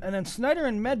Favre's good. And then Snyder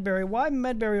and Medberry. Why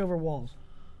Medberry over Walls?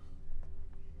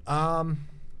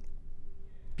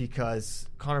 Because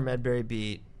Connor Medberry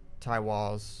beat Ty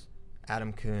Walls,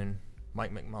 Adam Kuhn,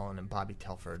 Mike McMullen, and Bobby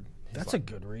Telford. That's a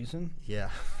good reason. Yeah.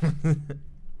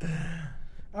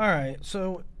 All right.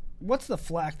 So, what's the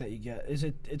flack that you get?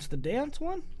 It's the dance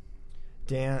one?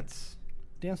 Dance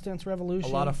Revolution.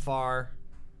 A lot of Farr.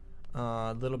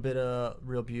 A little bit of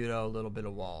Real Buto, a little bit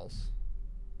of Walls.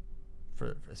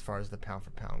 For as far as the pound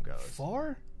for pound goes.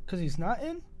 Farr? Because he's not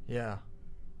in? Yeah.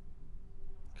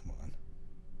 Come on.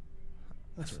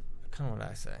 That's kind of what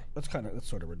I say. That's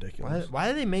sort of ridiculous. Why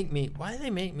do they make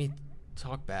me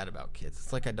talk bad about kids?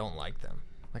 It's like I don't like them.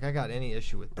 Like I got any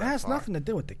issue with Brett That has Favre. nothing to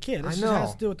do with the kid. This I know. just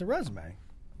has to do with the resume.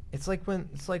 It's like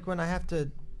when I have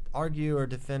to argue or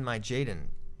defend my Jaden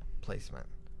placement.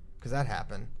 Because that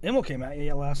happened. Immel came at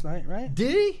you last night, right?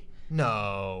 Did he?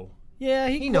 No. Yeah,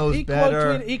 he knows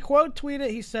better. He quote tweeted.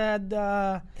 He said,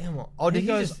 Immel. Oh, did he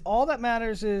goes, all that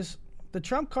matters is the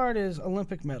trump card is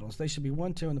Olympic medals. They should be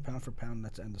 1-2 in the pound for pound. And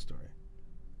that's the end of story.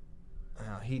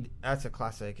 That's a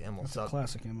classic Immel sub.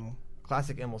 Classic Immel.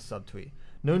 Classic Immel subtweet.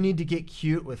 No need to get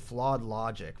cute with flawed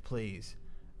logic, please.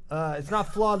 It's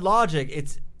not flawed logic.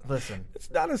 Listen.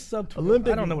 It's not a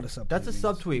subtweet. I don't know what a subtweet That's a means.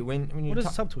 subtweet. When what does a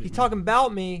subtweet He's mean? talking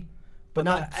about me, but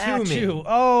not to at me. You.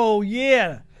 Oh,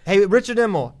 yeah. Hey, Richard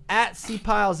Immel, at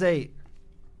CPiles8.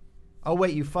 Oh,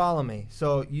 wait, you follow me.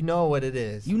 So you know what it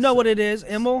is. You know what it is,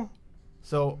 Immel?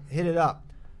 So hit it up.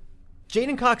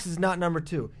 Jaden Cox is not number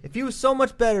 2. If he was so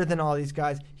much better than all these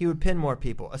guys, he would pin more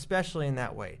people, especially in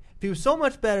that weight. If he was so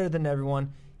much better than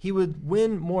everyone, he would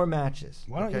win more matches.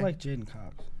 Why don't you like Jaden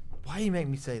Cox? Why do you make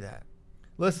me say that?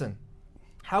 Listen,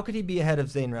 how could he be ahead of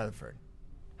Zane Rutherford?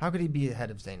 How could he be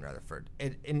ahead of Zane Rutherford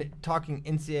in talking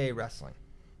NCAA wrestling?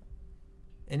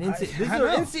 These are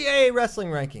NCAA wrestling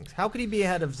rankings. How could he be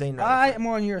ahead of Zane Rutherford? I am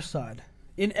on your side.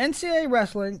 In NCAA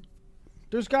wrestling,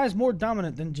 there's guys more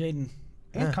dominant than Jaden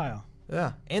and Kyle.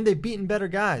 Yeah, and they've beaten better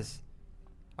guys.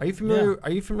 Are you familiar? Yeah.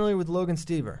 Are you familiar with Logan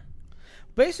Stever?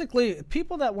 Basically,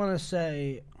 people that want to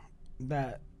say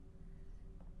that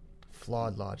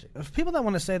Flawed logic. If people that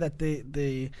want to say that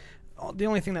the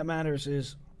only thing that matters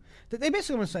is that they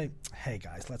basically want to say, hey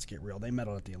guys, let's get real. They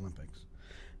medaled at the Olympics.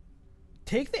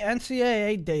 Take the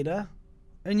NCAA data,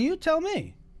 and you tell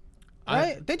me.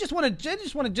 Right? They just want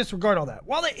to disregard all that.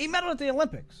 Well, he medaled at the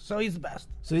Olympics, so he's the best.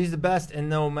 So he's the best, and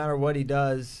no matter what he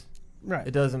does, right?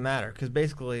 It doesn't matter because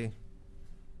basically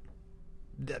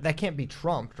that can't be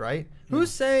trumped, right? Yeah. Who's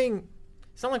saying?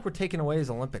 It's not like we're taking away his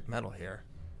Olympic medal here.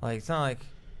 Like it's not like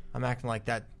I'm acting like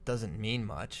that doesn't mean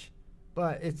much,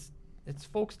 but it's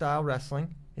folk style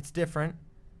wrestling. It's different,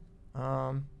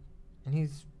 and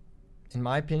he's, in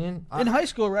my opinion, in high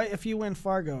school, right? If you win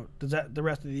Fargo, does that the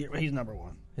rest of the year? He's number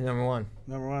one. He's number one.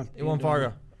 Number one. He won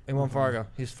Fargo. He won Fargo.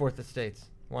 He's fourth at states.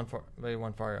 But he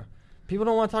won Fargo. People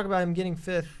don't want to talk about him getting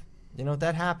fifth. You know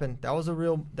that happened. That was a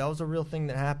real thing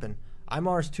that happened.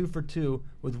 Imar's 2 for 2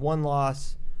 with one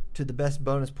loss to the best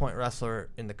bonus point wrestler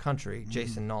in the country,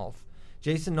 Jason Nolf.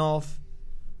 Jason Nolf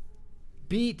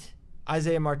beat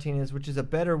Isaiah Martinez, which is a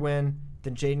better win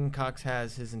than Jaden Cox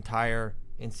has his entire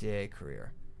NCAA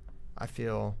career. I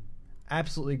feel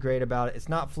absolutely great about it. It's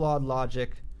not flawed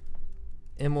logic.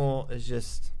 Immel is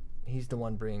just, he's the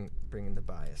one bringing the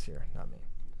bias here, not me.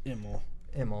 Immel.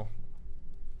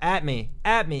 At me,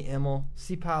 Immel.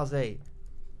 C-Piles 8.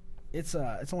 It's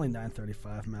only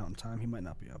 9:35 Mountain Time. He might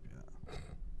not be up yet.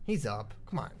 He's up.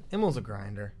 Come on. Immel's a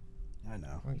grinder. I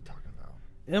know. What are you talking about?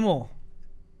 Immel.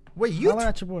 Wait, you... How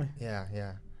about your boy? Yeah.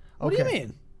 Okay. What do you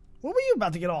mean? What were you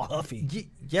about to get all huffy?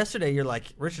 Yesterday, you're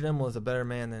like, Richard Immel is a better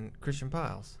man than Christian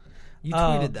Piles. You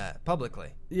tweeted that publicly.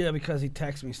 Yeah, because he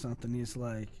texted me something. He's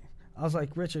like, I was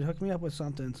like, Richard, hook me up with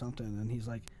something. And he's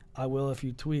like, I will if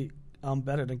you tweet, I'm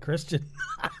better than Christian.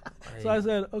 So I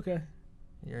said, okay.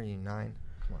 You're 9.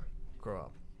 Come on. Grow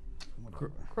up.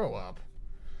 Grow up.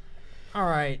 All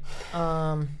right.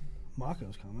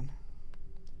 Mako's coming.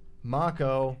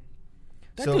 Mako.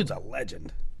 That dude's a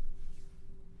legend.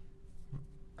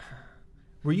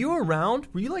 Were you around?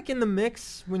 Were you like in the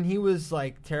mix when he was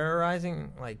like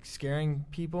terrorizing, like scaring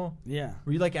people? Yeah.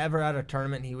 Were you like ever at a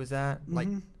tournament he was at? Mm-hmm. Like,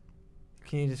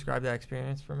 can you describe that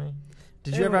experience for me?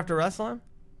 Did you ever have to wrestle him?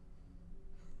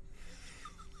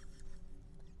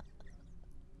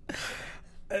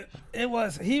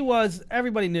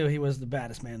 Everybody knew he was the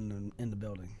baddest man in the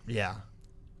building. Yeah.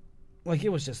 Like, it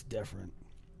was just different.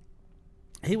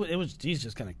 He's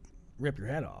just going to rip your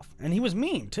head off. And he was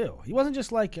mean, too. He wasn't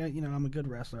just like, I'm a good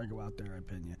wrestler, I go out there, I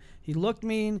pin you. He looked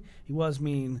mean, he was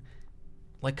mean.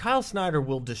 Like, Kyle Snyder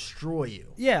will destroy you.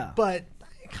 Yeah. But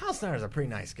Kyle Snyder's a pretty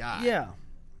nice guy. Yeah.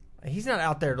 He's not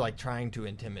out there, like, trying to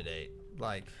intimidate.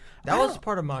 Like, that was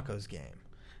part of Mako's game.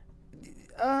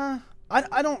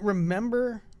 I don't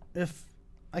remember if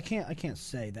I can't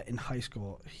say that in high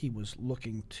school he was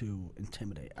looking to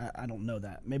intimidate. I don't know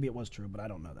that. Maybe it was true, but I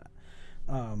don't know that.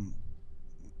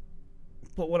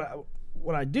 But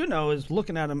what I do know is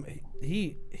looking at him,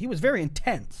 he was very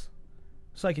intense,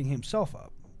 psyching himself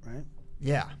up, right?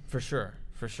 Yeah, for sure.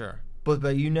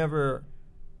 But you never.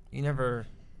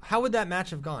 How would that match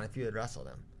have gone if you had wrestled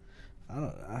him? I don't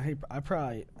know. I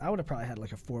would have probably had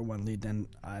like a 4-1 lead. Then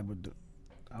I would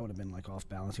have been like off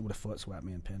balance. He would have foot swept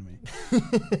me and pinned me.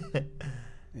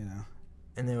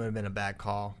 And then it would have been a bad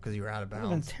call because you were out of bounds. It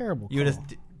would have been a terrible call.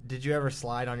 Did you ever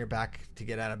slide on your back to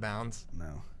get out of bounds?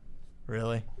 No.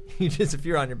 Really? If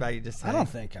you're on your back, you just. I don't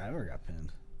think I ever got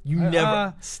pinned. You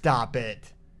never. Stop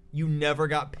it. You never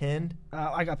got pinned?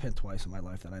 I got pinned twice in my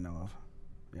life that I know of.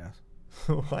 Yes.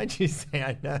 Why'd you say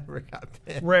I never got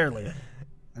pinned? Rarely. I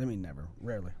didn't mean never.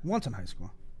 Rarely. Once in high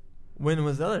school. When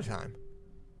was the other time?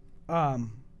 I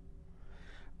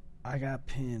got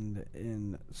pinned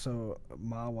in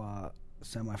Mawa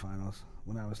semifinals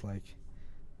when I was like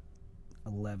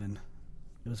 11.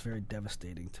 It was very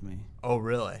devastating to me. Oh,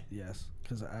 really? Yes,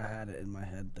 because I had it in my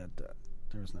head that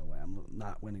there was no way I'm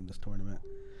not winning this tournament.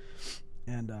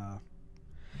 And I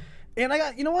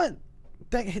got, you know what?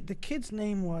 The kid's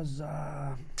name was,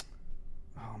 oh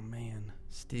man.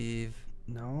 Steve.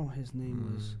 No, his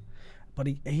name was, but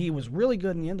he was really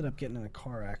good, and he ended up getting in a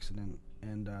car accident,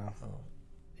 and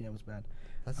yeah, it was bad.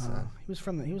 That's sad. He was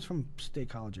from State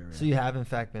College area. So you have in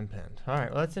fact been pinned. All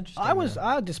right, well that's interesting.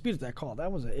 I disputed that call.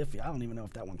 That was iffy. I don't even know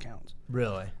if that one counts.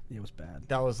 Really? It was bad.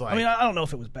 That was like. I mean, I don't know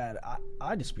if it was bad.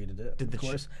 I disputed it. Of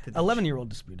course, 11-year-old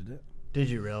disputed it. Did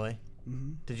you really?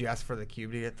 Mm-hmm. Did you ask for the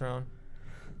cube to get thrown?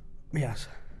 Yes.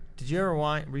 Did you ever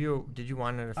whine? Did you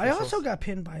whine at officials? I also got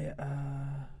pinned by.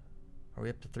 Are we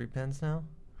up to 3 pins now?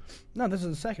 No, this is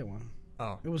the second one.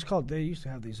 Oh. It was called. They used to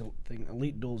have these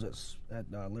elite duels at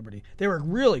Liberty. They were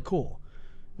really cool.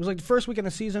 It was like the first weekend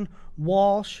of the season.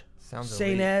 Walsh,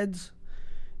 St. Ed's,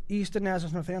 Easton,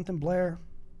 Nazareth, Northampton, Blair.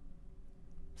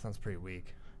 Sounds pretty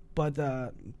weak. But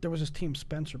there was this team,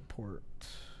 Spencerport,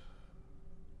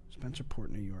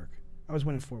 New York. I was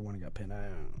winning 4-1 and got pinned. I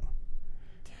don't know.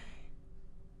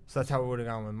 So that's how we would have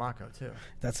gone with Mako, too.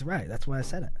 That's right. That's why I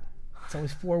said it. It's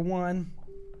always 4-1.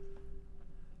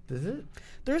 Does it?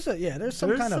 There's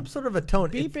some kind of sort of a tone.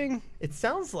 beeping. It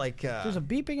sounds like... There's a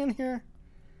beeping in here.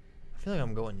 I feel like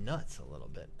I'm going nuts a little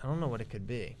bit. I don't know what it could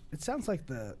be. It sounds like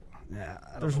the... Yeah,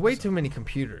 There's way too many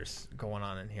computers going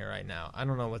on in here right now. I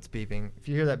don't know what's beeping. If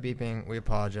you hear that beeping, we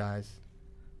apologize.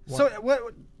 So,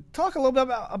 talk a little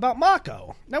bit about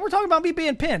Mako. Now we're talking about me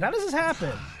being pinned. How does this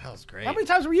happen? That was great. How many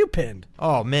times were you pinned?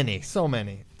 Oh, many. So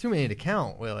many. Too many to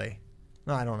count, Willie.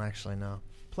 No, I don't actually know.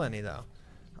 Plenty, though.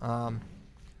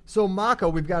 So, Mako,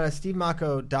 we've got a Steve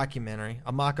Mako documentary.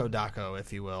 A Mako doco,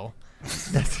 if you will.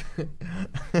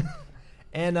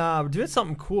 And we're doing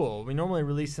something cool. We normally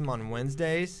release them on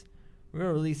Wednesdays. We're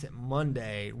going to release it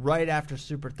Monday, right after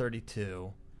Super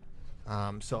 32.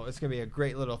 So it's going to be a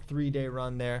great little 3-day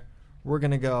run there. We're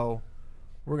going to go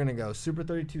Super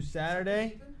 32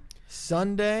 Saturday,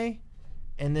 Sunday,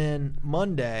 and then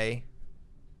Monday.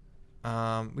 We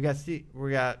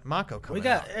got Mako coming. We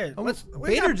got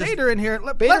Bader Bader in here.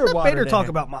 Let Bader Bader talk in.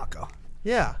 about Mako.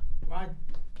 Yeah.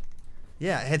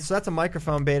 Yeah, so that's a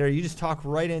microphone, Bader. You just talk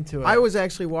right into it. I was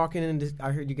actually walking in. I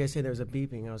heard you guys say there was a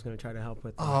beeping. I was going to try to help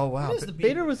with that. Oh, wow.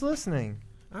 Bader was listening.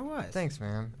 I was. Thanks,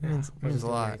 man. It Yeah, means a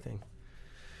lot. anything.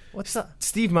 What's up?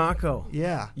 Steve Mako.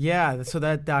 Yeah. Yeah, so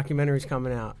that documentary's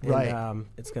coming out. And, Right.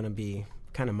 it's going to be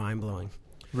kind of mind-blowing.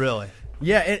 Really?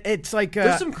 Yeah, it's like...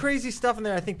 There's some crazy stuff in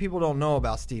there I think people don't know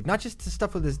about Steve. Not just the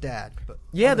stuff with his dad. But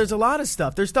yeah, there's a lot of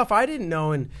stuff. There's stuff I didn't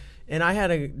know, and I had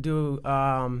to do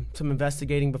some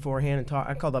investigating beforehand and talk.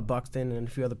 I called up Buxton and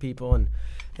a few other people and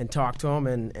talked to them,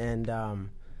 and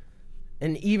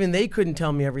even they couldn't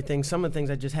tell me everything. Some of the things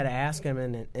I just had to ask them,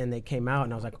 and they came out,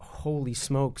 and I was like, holy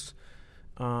smokes,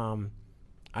 I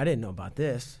didn't know about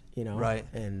this, you know. Right.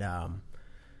 And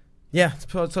yeah,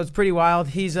 so it's pretty wild.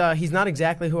 He's not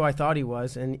exactly who I thought he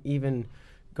was, and even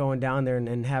going down there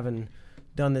and having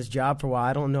done this job for a while,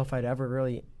 I don't know if I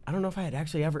had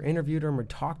actually ever interviewed him or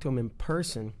talked to him in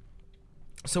person.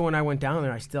 So when I went down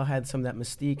there, I still had some of that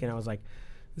mystique, and I was like,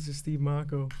 this is Steve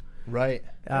Mako. Right.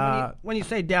 When you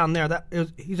say down there,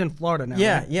 he's in Florida now.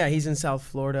 Yeah, right? yeah, he's in South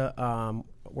Florida,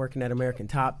 working at American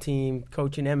Top Team,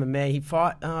 coaching MMA. He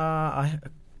fought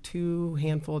two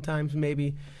handful of times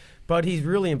maybe, but he's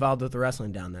really involved with the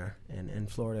wrestling down there in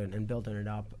Florida and building it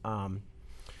up.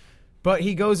 But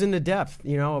he goes into depth,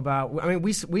 you know, about. I mean,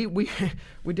 we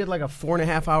did like a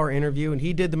 4.5-hour interview, and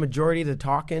he did the majority of the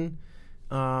talking,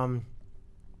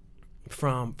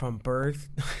 from birth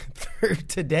through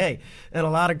today, and a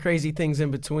lot of crazy things in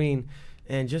between,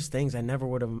 and just things I never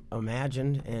would have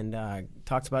imagined. And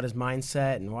talks about his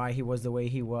mindset and why he was the way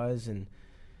he was, and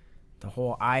the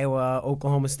whole Iowa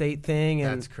Oklahoma State thing.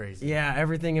 And that's crazy. Yeah,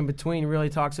 everything in between. Really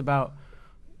talks about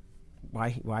why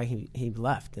he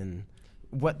left and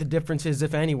what the difference is,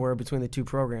 if any, were between the two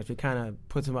programs. We kind of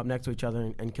puts them up next to each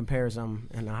other and compares them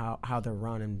and how they're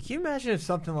run. And Can you imagine if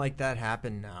something like that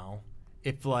happened now?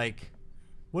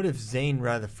 What if Zane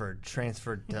Rutherford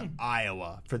transferred to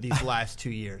Iowa for these last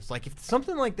 2 years? Like, if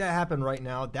something like that happened right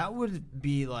now, that would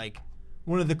be like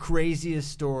one of the craziest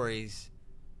stories.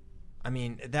 I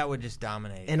mean, that would just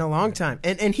dominate. in a long time.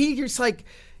 And he just like,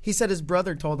 he said his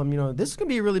brother told him, you know, this is going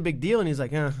to be a really big deal. And he's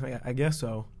like, I guess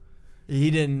so.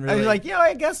 He didn't really. I was like, yeah,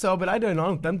 I guess so, but I don't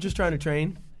know. I'm just trying to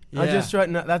train. Yeah. I'm just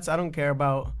trying. I don't care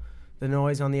about the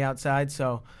noise on the outside.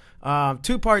 So,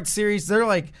 2-part series. They're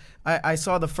like, I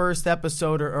saw the first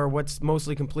episode or what's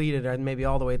mostly completed, and maybe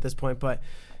all the way at this point, but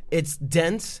it's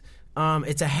dense.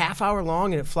 It's a half-hour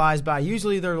long, and it flies by.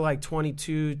 Usually they're like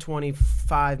 22,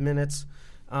 25 minutes.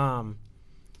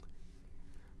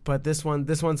 But this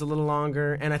one's a little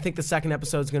longer, and I think the second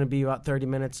episode is going to be about 30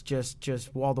 minutes,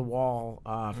 just wall to wall,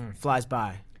 flies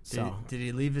by. Did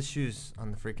he leave his shoes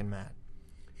on the freaking mat?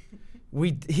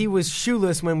 He was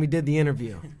shoeless when we did the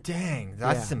interview. Dang,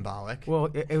 that's Yeah. symbolic. Well,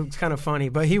 it was kind of funny,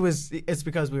 but it's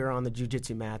because we were on the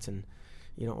jiu-jitsu mats, and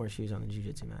you don't wear shoes on the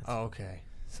jiu-jitsu mats. Oh, okay.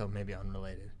 So maybe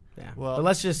unrelated. Yeah. Well, but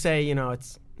let's just say, you know,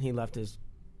 he left his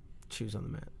shoes on the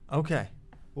mat. Okay.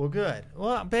 Well, good.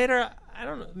 Well, Bader, I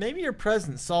don't know. Maybe your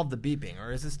presence solved the beeping,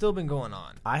 or has it still been going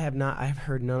on? I have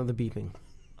heard none of the beeping.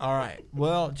 All right.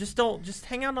 Well, just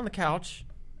hang out on the couch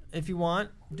if you want.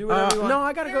 Do whatever you want. No,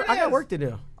 I gotta go. I got work to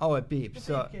do. Oh, it beeps.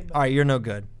 So, all right, you're no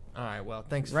good. All right. Well,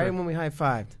 thanks. Right when we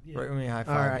high-fived. Right when we high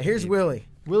five. All right, here's Willie.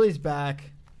 Willie's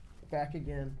back. Back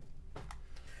again.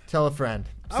 Tell a friend.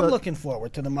 I'm looking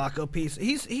forward to the Mako piece.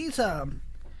 He's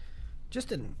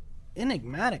just an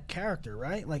enigmatic character,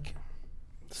 right? Like,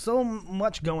 so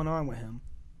much going on with him.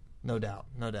 No doubt.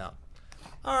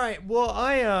 All right. Well,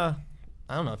 I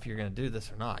don't know if you're gonna do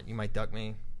this or not. You might duck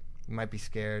me. You might be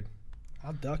scared.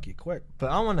 I'll duck you quick.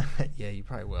 But I want to. Yeah, you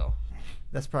probably will.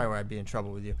 That's probably where I'd be in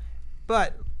trouble with you.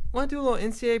 But want to do a little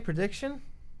NCAA prediction?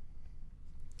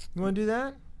 You want to do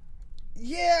that?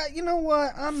 Yeah, you know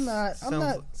what?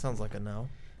 Sounds like a no.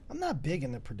 I'm not big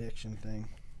in the prediction thing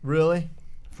Really?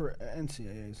 for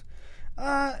NCAAs.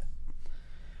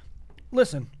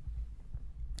 Listen,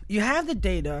 you have the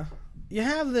data. You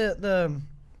have the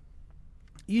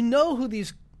you know who the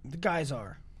guys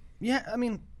are. Yeah, I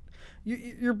mean,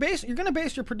 you're going to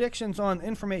base your predictions on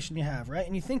information you have, right?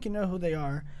 And you think you know who they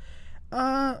are,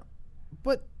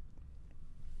 but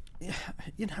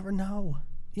you never know.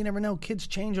 You never know. Kids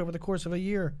change over the course of a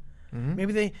year.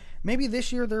 Mm-hmm. Maybe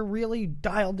this year they're really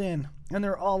dialed in and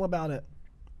they're all about it.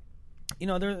 You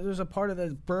know, there's a part of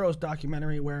the Burroughs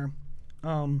documentary where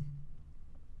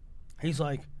he's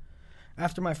like,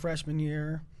 after my freshman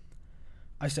year,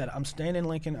 I said, I'm staying in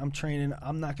Lincoln, I'm training,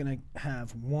 I'm not going to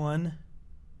have one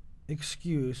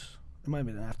excuse. It might have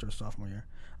been after a sophomore year.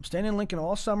 I'm staying in Lincoln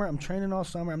all summer, I'm training all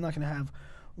summer, I'm not going to have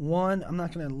one, I'm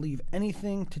not going to leave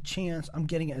anything to chance. I'm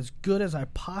getting as good as I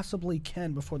possibly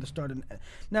can before the start.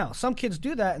 Now, some kids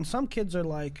do that, and some kids are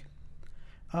like,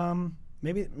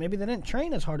 maybe they didn't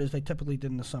train as hard as they typically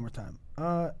did in the summertime.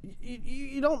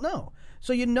 You don't know.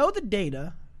 So you know the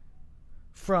data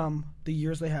from the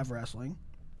years they have wrestling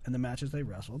and the matches they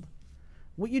wrestled.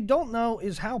 What you don't know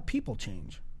is how people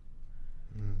change.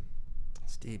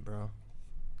 It's deep, bro.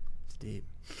 It's deep.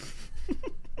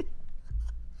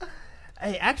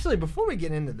 Hey, actually, before we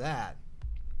get into that,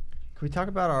 can we talk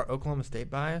about our Oklahoma State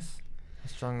bias? How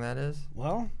strong that is?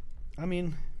 Well, I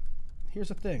mean, here's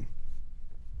the thing.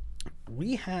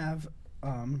 We have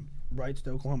rights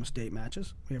to Oklahoma State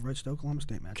matches.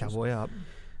 Cowboy up.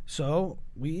 So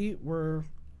we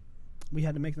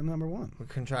had to make them number one. We're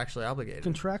contractually obligated.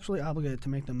 To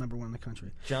make them number one in the country.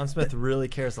 John Smith really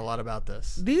cares a lot about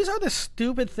this. These are the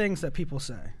stupid things that people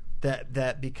say.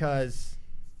 That because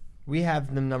we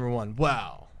have them number one.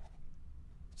 Well,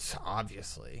 it's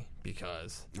obviously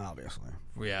because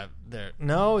we have their.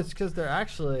 No, it's because they're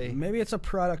actually. Maybe it's a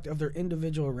product of their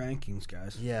individual rankings,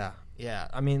 guys. Yeah.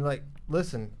 I mean, like,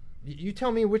 listen. You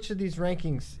tell me which of these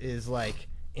rankings is like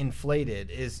inflated.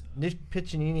 Is Nick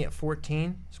Piccinini at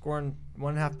 14, scoring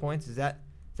 1.5 points? Is that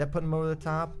putting him over the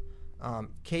top?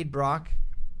 Cade Brock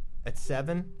at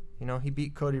 7. You know, he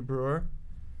beat Cody Brewer.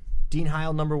 Dean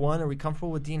Heil number 1. Are we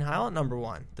comfortable with Dean Heil at number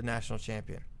 1, the national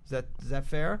champion? Is that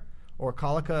fair? Or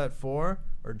Kolika at 4,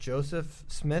 or Joseph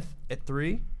Smith at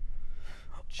 3?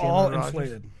 All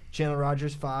inflated. Chandler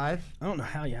Rogers 5. I don't know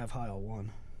how you have Heil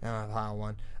 1. I don't have Heil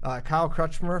 1. Kyle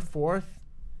Crutchmer 4th.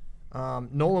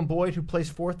 Nolan Boyd, who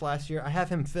placed 4th last year, I have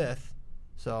him 5th.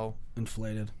 So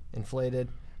inflated.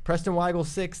 Preston Weigel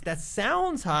 6th. That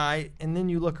sounds high, and then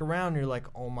you look around and you're like,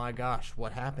 oh my gosh,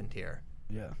 what happened here?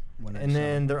 Yeah. And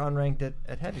then they're unranked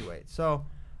at heavyweight. So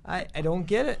I don't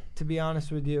get it, to be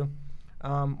honest with you.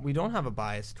 We don't have a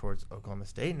bias towards Oklahoma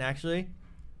State. And actually,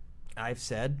 I've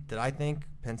said that I think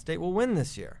Penn State will win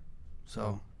this year.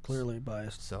 So clearly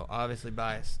biased. So obviously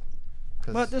biased.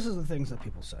 But this is the things that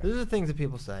people say.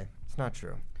 It's not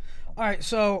true. All right,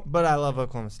 so. But I love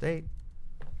Oklahoma State.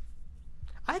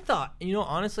 I thought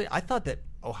that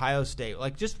Ohio State,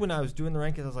 like just when I was doing the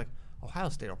rankings, I was like, Ohio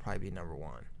State will probably be number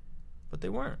 1. But they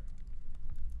weren't.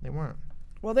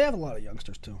 Well, they have a lot of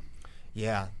youngsters, too.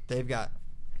 Yeah, they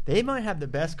might have the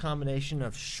best combination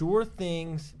of sure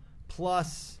things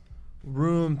plus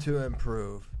room to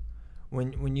improve.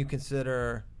 When you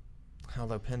consider,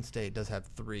 although Penn State does have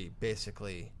 3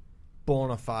 basically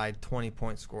bona fide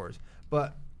 20-point scores,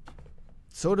 but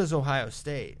so does Ohio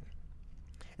State.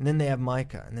 And then they have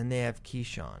Micah, and then they have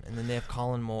Keyshawn, and then they have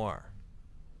Colin Moore.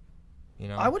 You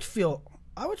know, I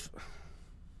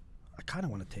kind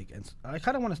of want to take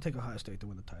Ohio State to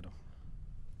win the title.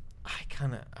 I've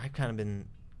kind of been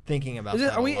thinking about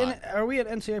that. Are we at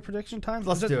NCAA prediction time?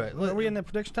 Let's do it. Are we in the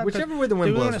prediction time? Whichever way the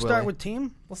wind blows. Do we want to start with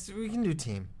team? We can do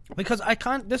team. Because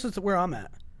this is where I'm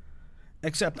at.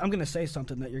 Except I'm going to say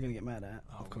something that you're going to get mad at.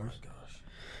 Of course. My gosh.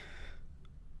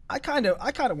 I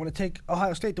kind of want to take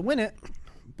Ohio State to win it,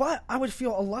 but I would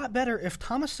feel a lot better if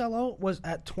Tomasello was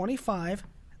at 25.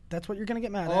 That's what you're going to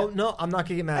get mad at. Oh no, I'm not going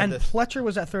to get mad at this. And Pletcher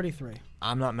was at 33.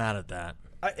 I'm not mad at that.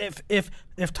 If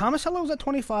Tomasello was at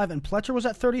 25 and Pletcher was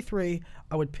at 33,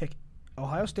 I would pick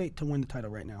Ohio State to win the title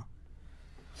right now.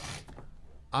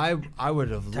 I would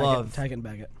have loved tag and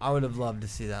bag it. I would have loved to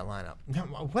see that lineup. Now,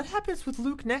 what happens with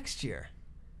Luke next year?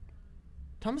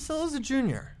 Tomasello's a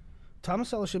junior.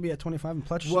 Tomasello should be at 25 and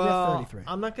Pletcher should be at 33.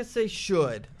 I'm not gonna say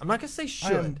should. I'm not gonna say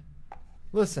should.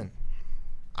 Listen,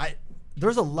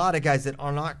 there's a lot of guys that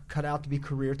are not cut out to be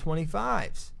career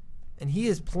 25s. And he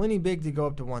is plenty big to go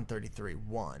up to 133.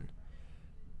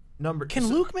 Can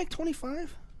Luke make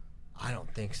 25? I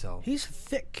don't think so. He's a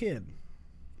thick kid.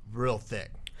 Real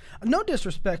thick. No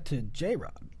disrespect to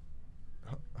J-Rod.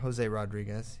 Jose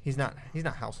Rodriguez. He's not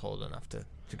household enough to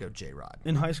go J-Rod.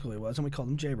 In high school he was, and we called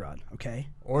him J-Rod, okay?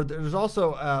 Or there's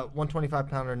also a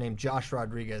 125-pounder named Josh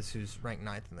Rodriguez who's ranked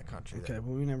 9th in the country. Okay,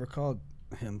 well, we never called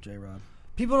him J-Rod.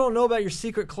 People don't know about your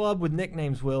secret club with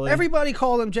nicknames, Willie. Everybody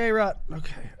called him J-Rod.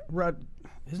 Okay,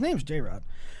 his name's J-Rod.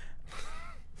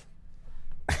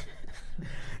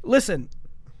 Listen,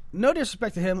 no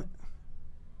disrespect to him.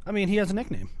 I mean, he has a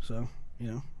nickname, so,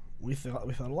 we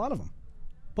thought a lot of him.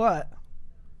 But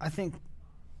I think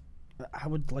I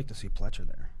would like to see Pletcher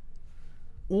there.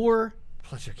 Or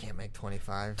Pletcher can't make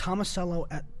 25. Tomasello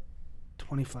at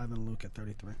 25 and Luke at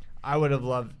 33. I would have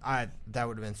loved that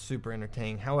would have been super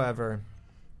entertaining. However,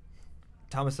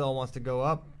 Tomasello wants to go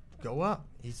up.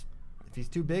 If he's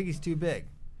too big, he's too big.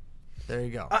 There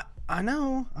you go. I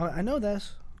know. I know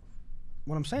this.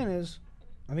 What I'm saying is,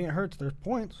 I think it hurts their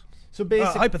points. So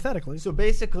hypothetically. So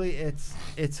basically,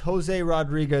 it's Jose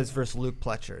Rodriguez versus Luke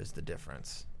Pletcher is the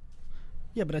difference.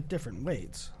 Yeah, but at different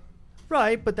weights.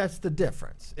 Right, but that's the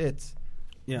difference. It's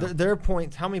their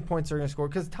points. How many points are going to score?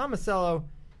 Because Tomasello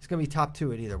is going to be top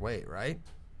 2 at either weight, right?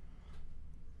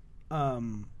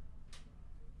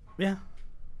 Yeah.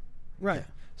 Right.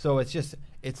 So it's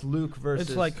Luke versus.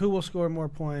 It's like who will score more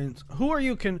points. Who are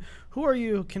you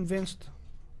convinced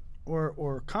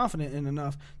or confident in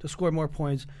enough to score more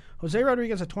points? Jose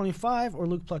Rodriguez at 25 or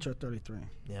Luke Pletcher at 33?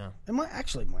 Yeah. It might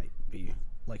be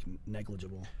like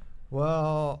negligible.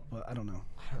 Well, but I don't know.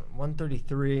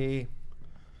 133.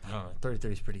 I don't know.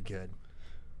 33 is pretty good.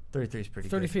 33 is pretty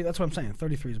 33, good. That's what I'm saying.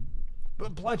 33 is.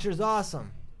 But Pletcher's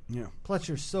awesome. Yeah.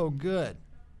 Pletcher's so good.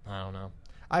 I don't know.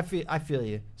 I feel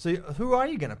you. So who are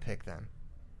you going to pick then?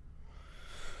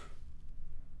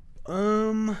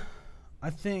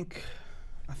 I think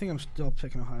I'm still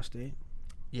picking Ohio State.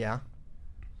 Yeah.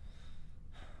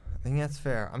 I think that's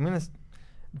fair. I'm going to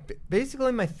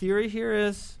basically my theory here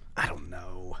is I don't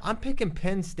know. I'm picking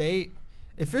Penn State.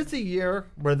 If it's a year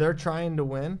where they're trying to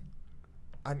win,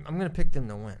 I'm going to pick them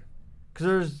to win.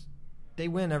 Cuz they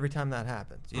win every time that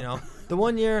happens, The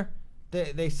one year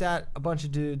they sat a bunch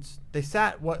of dudes. They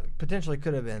sat what potentially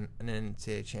could have been an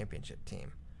NCAA championship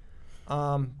team.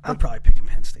 I'm probably picking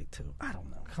Penn State too. I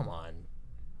don't know. Come on.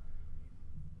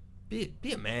 Be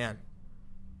a man.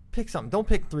 Pick something. Don't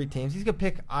pick 3 teams. He's going to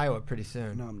pick Iowa pretty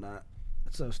soon. No, I'm not.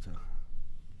 It's those 2.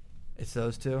 It's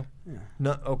those 2? Yeah.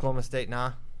 No, Oklahoma State,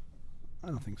 nah? I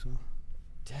don't think so.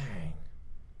 Dang.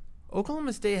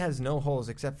 Oklahoma State has no holes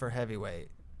except for heavyweight.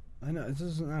 I know. This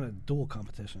is not a dual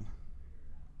competition.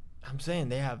 I'm saying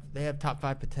they have top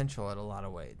 5 potential at a lot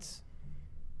of weights.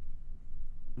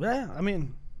 Yeah, I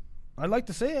mean, I'd like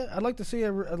to see it. I'd like to see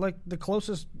like the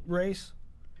closest race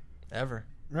ever.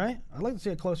 Right? I'd like to see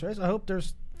a close race. I hope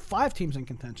there's 5 teams in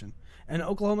contention, and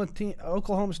Oklahoma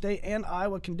State and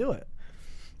Iowa can do it.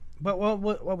 But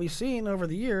what we've seen over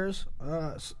the years,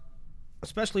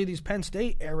 especially these Penn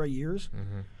State era years,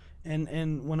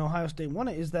 and when Ohio State won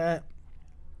it, is that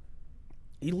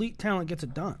elite talent gets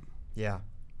it done. Yeah.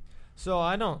 So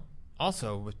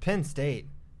also with Penn State,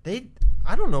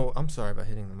 I don't know. I'm sorry about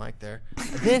hitting the mic there.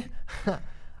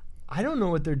 I don't know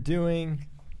what they're doing.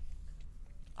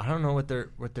 I don't know what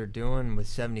they're doing with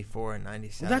 74 and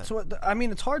 97. That's what I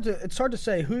mean. It's hard to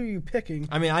say who are you picking.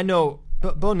 I mean, I know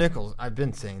Bo Nichols. I've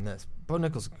been saying this. Bo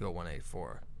Nichols could go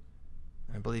 184.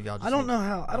 I believe y'all. I don't know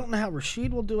how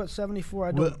Rashid will do at 74.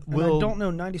 I don't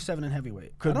know 97 in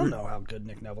heavyweight. I don't know how good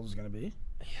Nick Neville is going to be.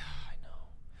 Yeah, I know.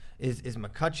 Is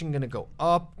McCutcheon going to go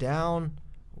up, down,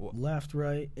 left,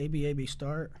 right, AB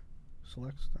start,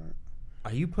 select start?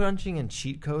 Are you punching in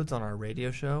cheat codes on our radio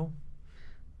show?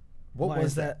 What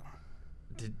was that?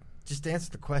 Just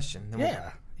answer the question.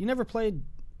 Yeah. You never played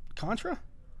Contra?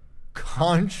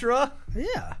 Contra?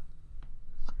 Yeah.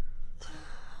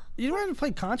 You never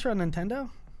played Contra on Nintendo?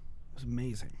 It was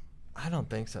amazing. I don't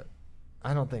think so.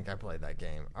 I don't think I played that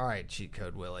game. All right, Cheat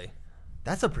Code Willie.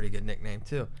 That's a pretty good nickname,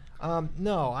 too.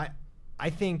 No, I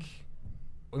think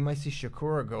we might see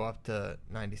Shakura go up to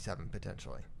 97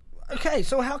 potentially. Okay,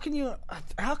 so how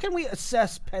can we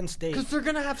assess Penn State? Because they're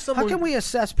gonna have someone. How can we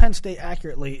assess Penn State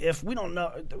accurately if we don't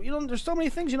know? There's so many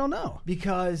things you don't know.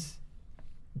 Because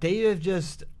they have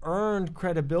just earned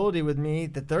credibility with me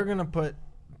that they're gonna put.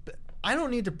 I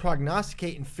don't need to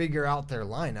prognosticate and figure out their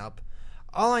lineup.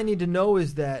 All I need to know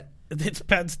is that it's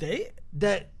Penn State.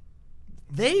 That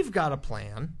they've got a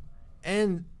plan,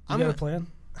 and you got a plan.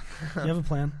 You have a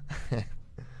plan.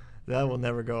 That will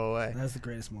never go away. That's the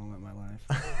greatest moment of my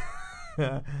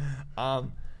life.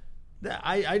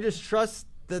 I just trust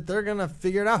that they're gonna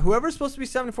figure it out. Whoever's supposed to be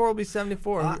 74 will be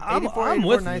 74. I'm 84, with 84,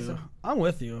 you. 97. I'm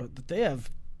with you. That they have.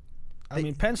 I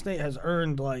mean, Penn State has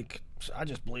earned I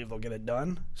just believe they'll get it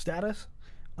done status.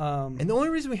 And the only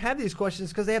reason we have these questions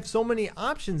is because they have so many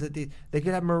options. They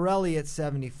could have Morelli at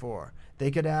 74.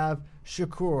 They could have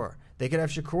Shakur. They could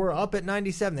have Shakur up at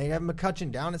 97. They could have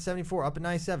McCutcheon down at 74, up at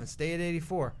 97, stay at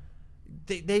 84.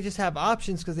 They just have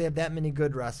options because they have that many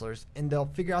good wrestlers, and they'll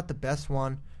figure out the best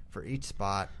one for each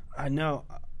spot. I know,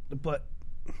 but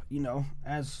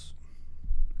as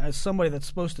somebody that's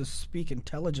supposed to speak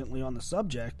intelligently on the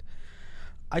subject,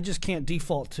 I just can't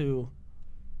default to,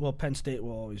 well, Penn State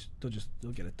will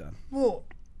they'll get it done. Well,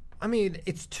 I mean,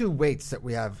 it's two weights that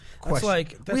we have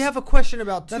questions. We have a question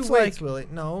about two weights, Willie.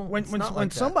 No,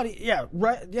 when somebody, yeah,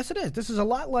 right. Yes, it is. This is a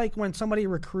lot like when somebody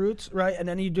recruits, right, and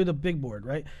then you do the big board,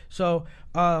 right? So,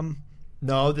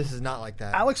 no, this is not like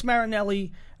that. Alex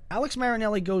Marinelli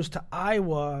goes to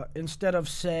Iowa instead of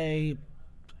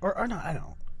or no, I don't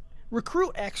know.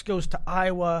 Recruit X goes to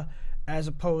Iowa as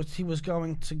opposed he was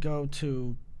going to go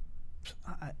to,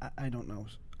 I don't know,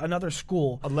 another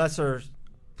school, a lesser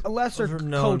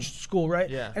coached school, right?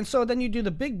 Yeah. And so then you do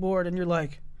the big board, and you're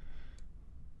like,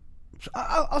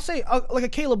 I'll say like a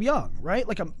Caleb Young, right?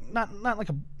 Like not like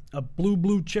a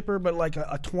blue chipper, but like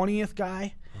a 20th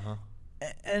guy. Uh-huh.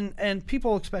 And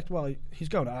people expect, well, he's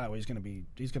going to Iowa, he's going to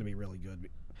be really good.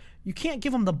 You can't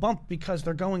give them the bump because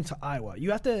they're going to Iowa.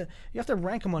 You have to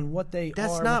rank them on what they are.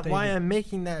 That's not why I'm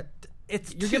making that.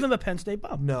 You're giving them a Penn State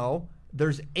bump. No,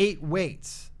 there's 8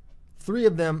 weights. 3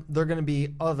 of them, they're going to be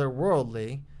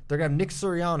otherworldly. They're going to have Nick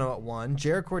Suriano at 1,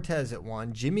 Jared Cortez at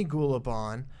 1, Jimmy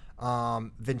Gulabon,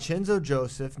 Vincenzo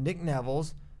Joseph, Nick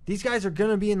Nevels. These guys are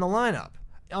going to be in the lineup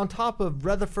on top of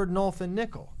Rutherford, Nolf, and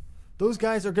Nickel. Those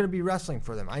guys are going to be wrestling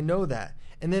for them. I know that.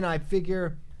 And then I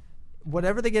figure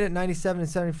whatever they get at 97 and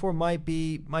 74 might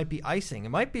be icing. It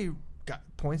might be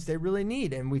points they really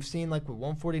need. And we've seen like with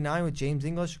 149 with James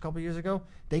English a couple years ago,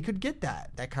 they could get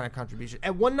that kind of contribution.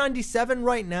 At 197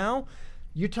 right now,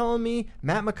 you're telling me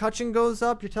Matt McCutcheon goes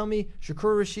up. You're telling me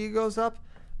Shakur Rashid goes up.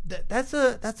 That's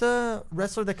a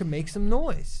wrestler that can make some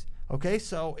noise. Okay,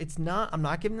 so I'm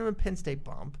not giving them a Penn State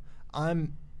bump. I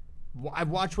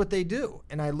watch what they do,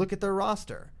 and I look at their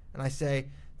roster, and I say,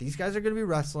 these guys are going to be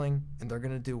wrestling, and they're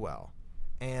going to do well.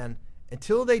 And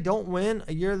until they don't win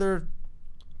a year they're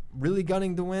really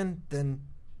gunning to win, then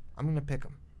I'm going to pick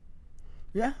them.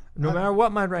 Yeah. No matter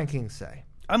what my rankings say.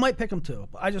 I might pick them too,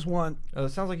 but I just want... Oh, it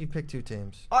sounds like you picked 2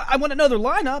 teams. I want to know their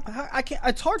lineup. I can't.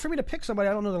 It's hard for me to pick somebody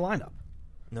I don't know their lineup.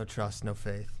 No trust, no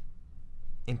faith.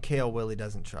 And Kale Willie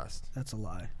doesn't trust. That's a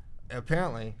lie.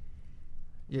 Apparently,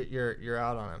 you're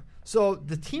out on him. So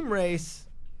the team race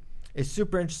is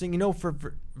super interesting. For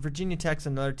Virginia Tech's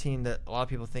another team that a lot of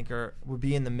people think would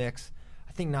be in the mix.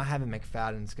 I think not having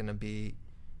McFadden is going to be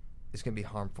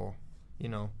harmful.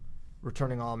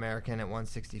 Returning All-American at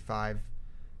 165.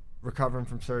 Recovering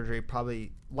from surgery,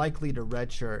 probably likely to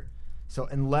redshirt. So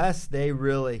unless they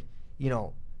really,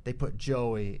 they put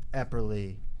Joey,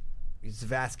 Epperly,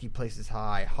 Zavatsky places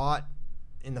high, Haught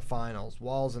in the finals,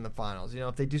 Walls in the finals.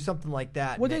 If they do something like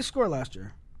that. What did they score last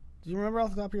year? Do you remember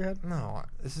off the top of your head? No,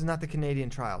 this is not the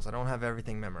Canadian trials. I don't have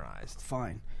everything memorized.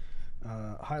 Fine.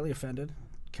 Highly offended.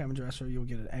 Kevin Dresser, you'll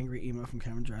get an angry email from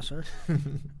Kevin Dresser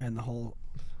and the whole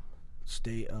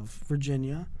state of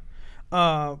Virginia.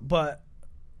 But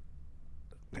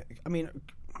I mean,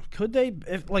 could they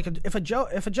if a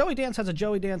Joey Dance has a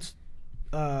Joey Dance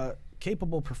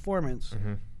capable performance,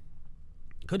 mm-hmm.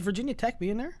 could Virginia Tech be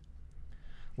in there?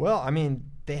 Well, I mean,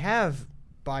 they have,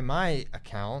 by my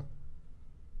account,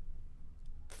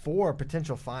 4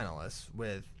 potential finalists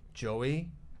with Joey,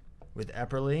 with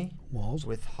Epperly, Walls,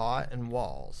 with Haught and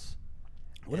Walls.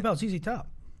 What about ZZ Top?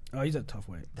 Oh, he's at a tough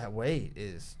weight. That weight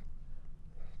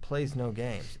plays no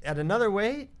games. At another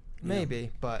weight,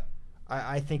 maybe, but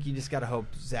I think you just got to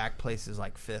hope Zach places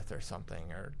like 5th or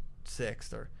something, or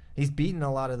 6th, or he's beaten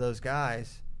a lot of those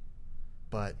guys,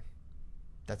 but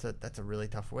that's a really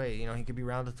tough weight. He could be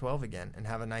round to 12 again and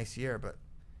have a nice year, but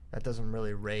that doesn't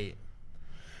really rate.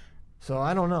 So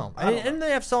I don't know. And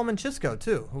they have Solomon Chisco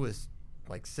too, who was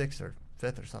like 6th or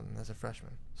 5th or something as a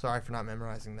freshman. Sorry for not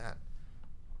memorizing that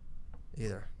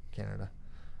either, Canada.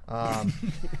 So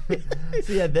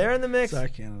yeah, they're in the mix. Sorry,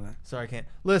 Canada. Sorry, can't.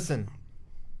 Listen,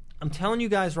 I'm telling you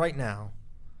guys right now,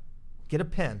 get a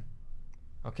pen,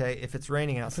 okay? If it's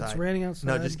raining outside. If it's raining outside.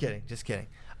 No, just kidding.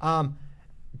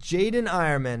 Jaden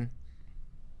Ironman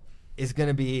is going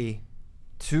to be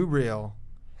too real,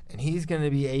 and he's going to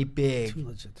be a big... Too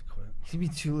legit to quit. He'd be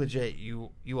too legit. You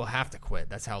will have to quit.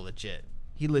 That's how legit.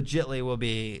 He legitly will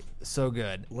be so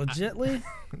good. Legitly?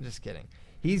 I'm just kidding.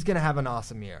 He's going to have an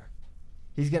awesome year.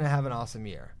 He's going to have an awesome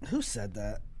year. Who said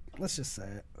that? Let's just say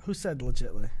it. Who said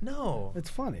legitly? No. It's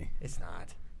funny. It's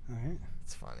not. All right.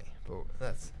 It's funny. But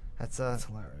that's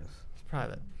hilarious. It's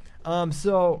private.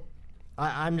 So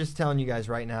I'm just telling you guys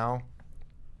right now,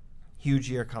 huge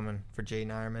year coming for Jaden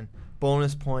Ironman.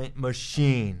 Bonus point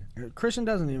machine. Christian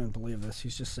doesn't even believe this.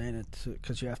 He's just saying it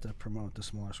because you have to promote the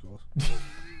smaller schools.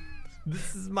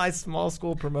 This is my small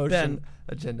school promotion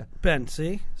agenda. Ben,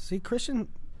 see, Christian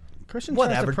tries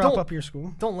Whatever. to prop up your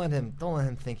school. Don't let him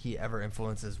think he ever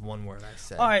influences one word I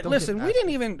said. All right, Don't listen. get- We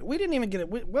didn't even get it.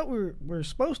 What we were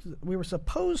supposed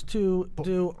to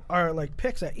do our like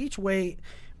picks at each weight.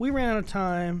 We ran out of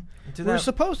time. We were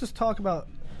supposed to talk about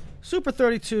Super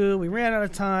 32. We ran out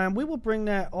of time. We will bring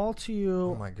that all to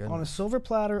you my goodness. on a silver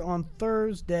platter on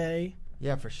Thursday.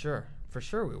 Yeah, for sure. For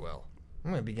sure we will. I'm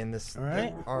going to begin this, All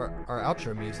right. our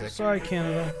outro music. Sorry,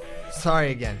 Canada. Sorry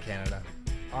again, Canada.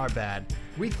 Our bad.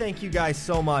 We thank you guys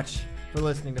so much for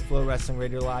listening to Flow Wrestling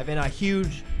Radio Live. And a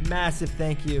huge, massive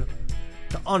thank you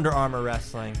to Under Armour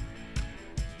Wrestling.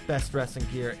 Best wrestling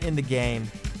gear in the game.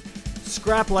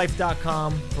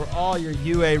 Scraplife.com for all your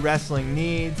UA wrestling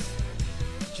needs.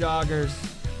 Joggers,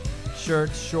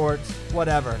 shirts, shorts,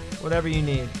 whatever you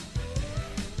need.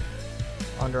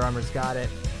 Under Armour's got it.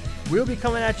 We'll be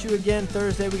coming at you again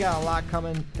Thursday. We got a lot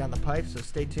coming down the pipe, so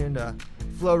stay tuned to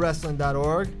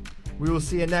flowwrestling.org. We will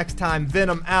see you next time.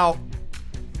 Venom out.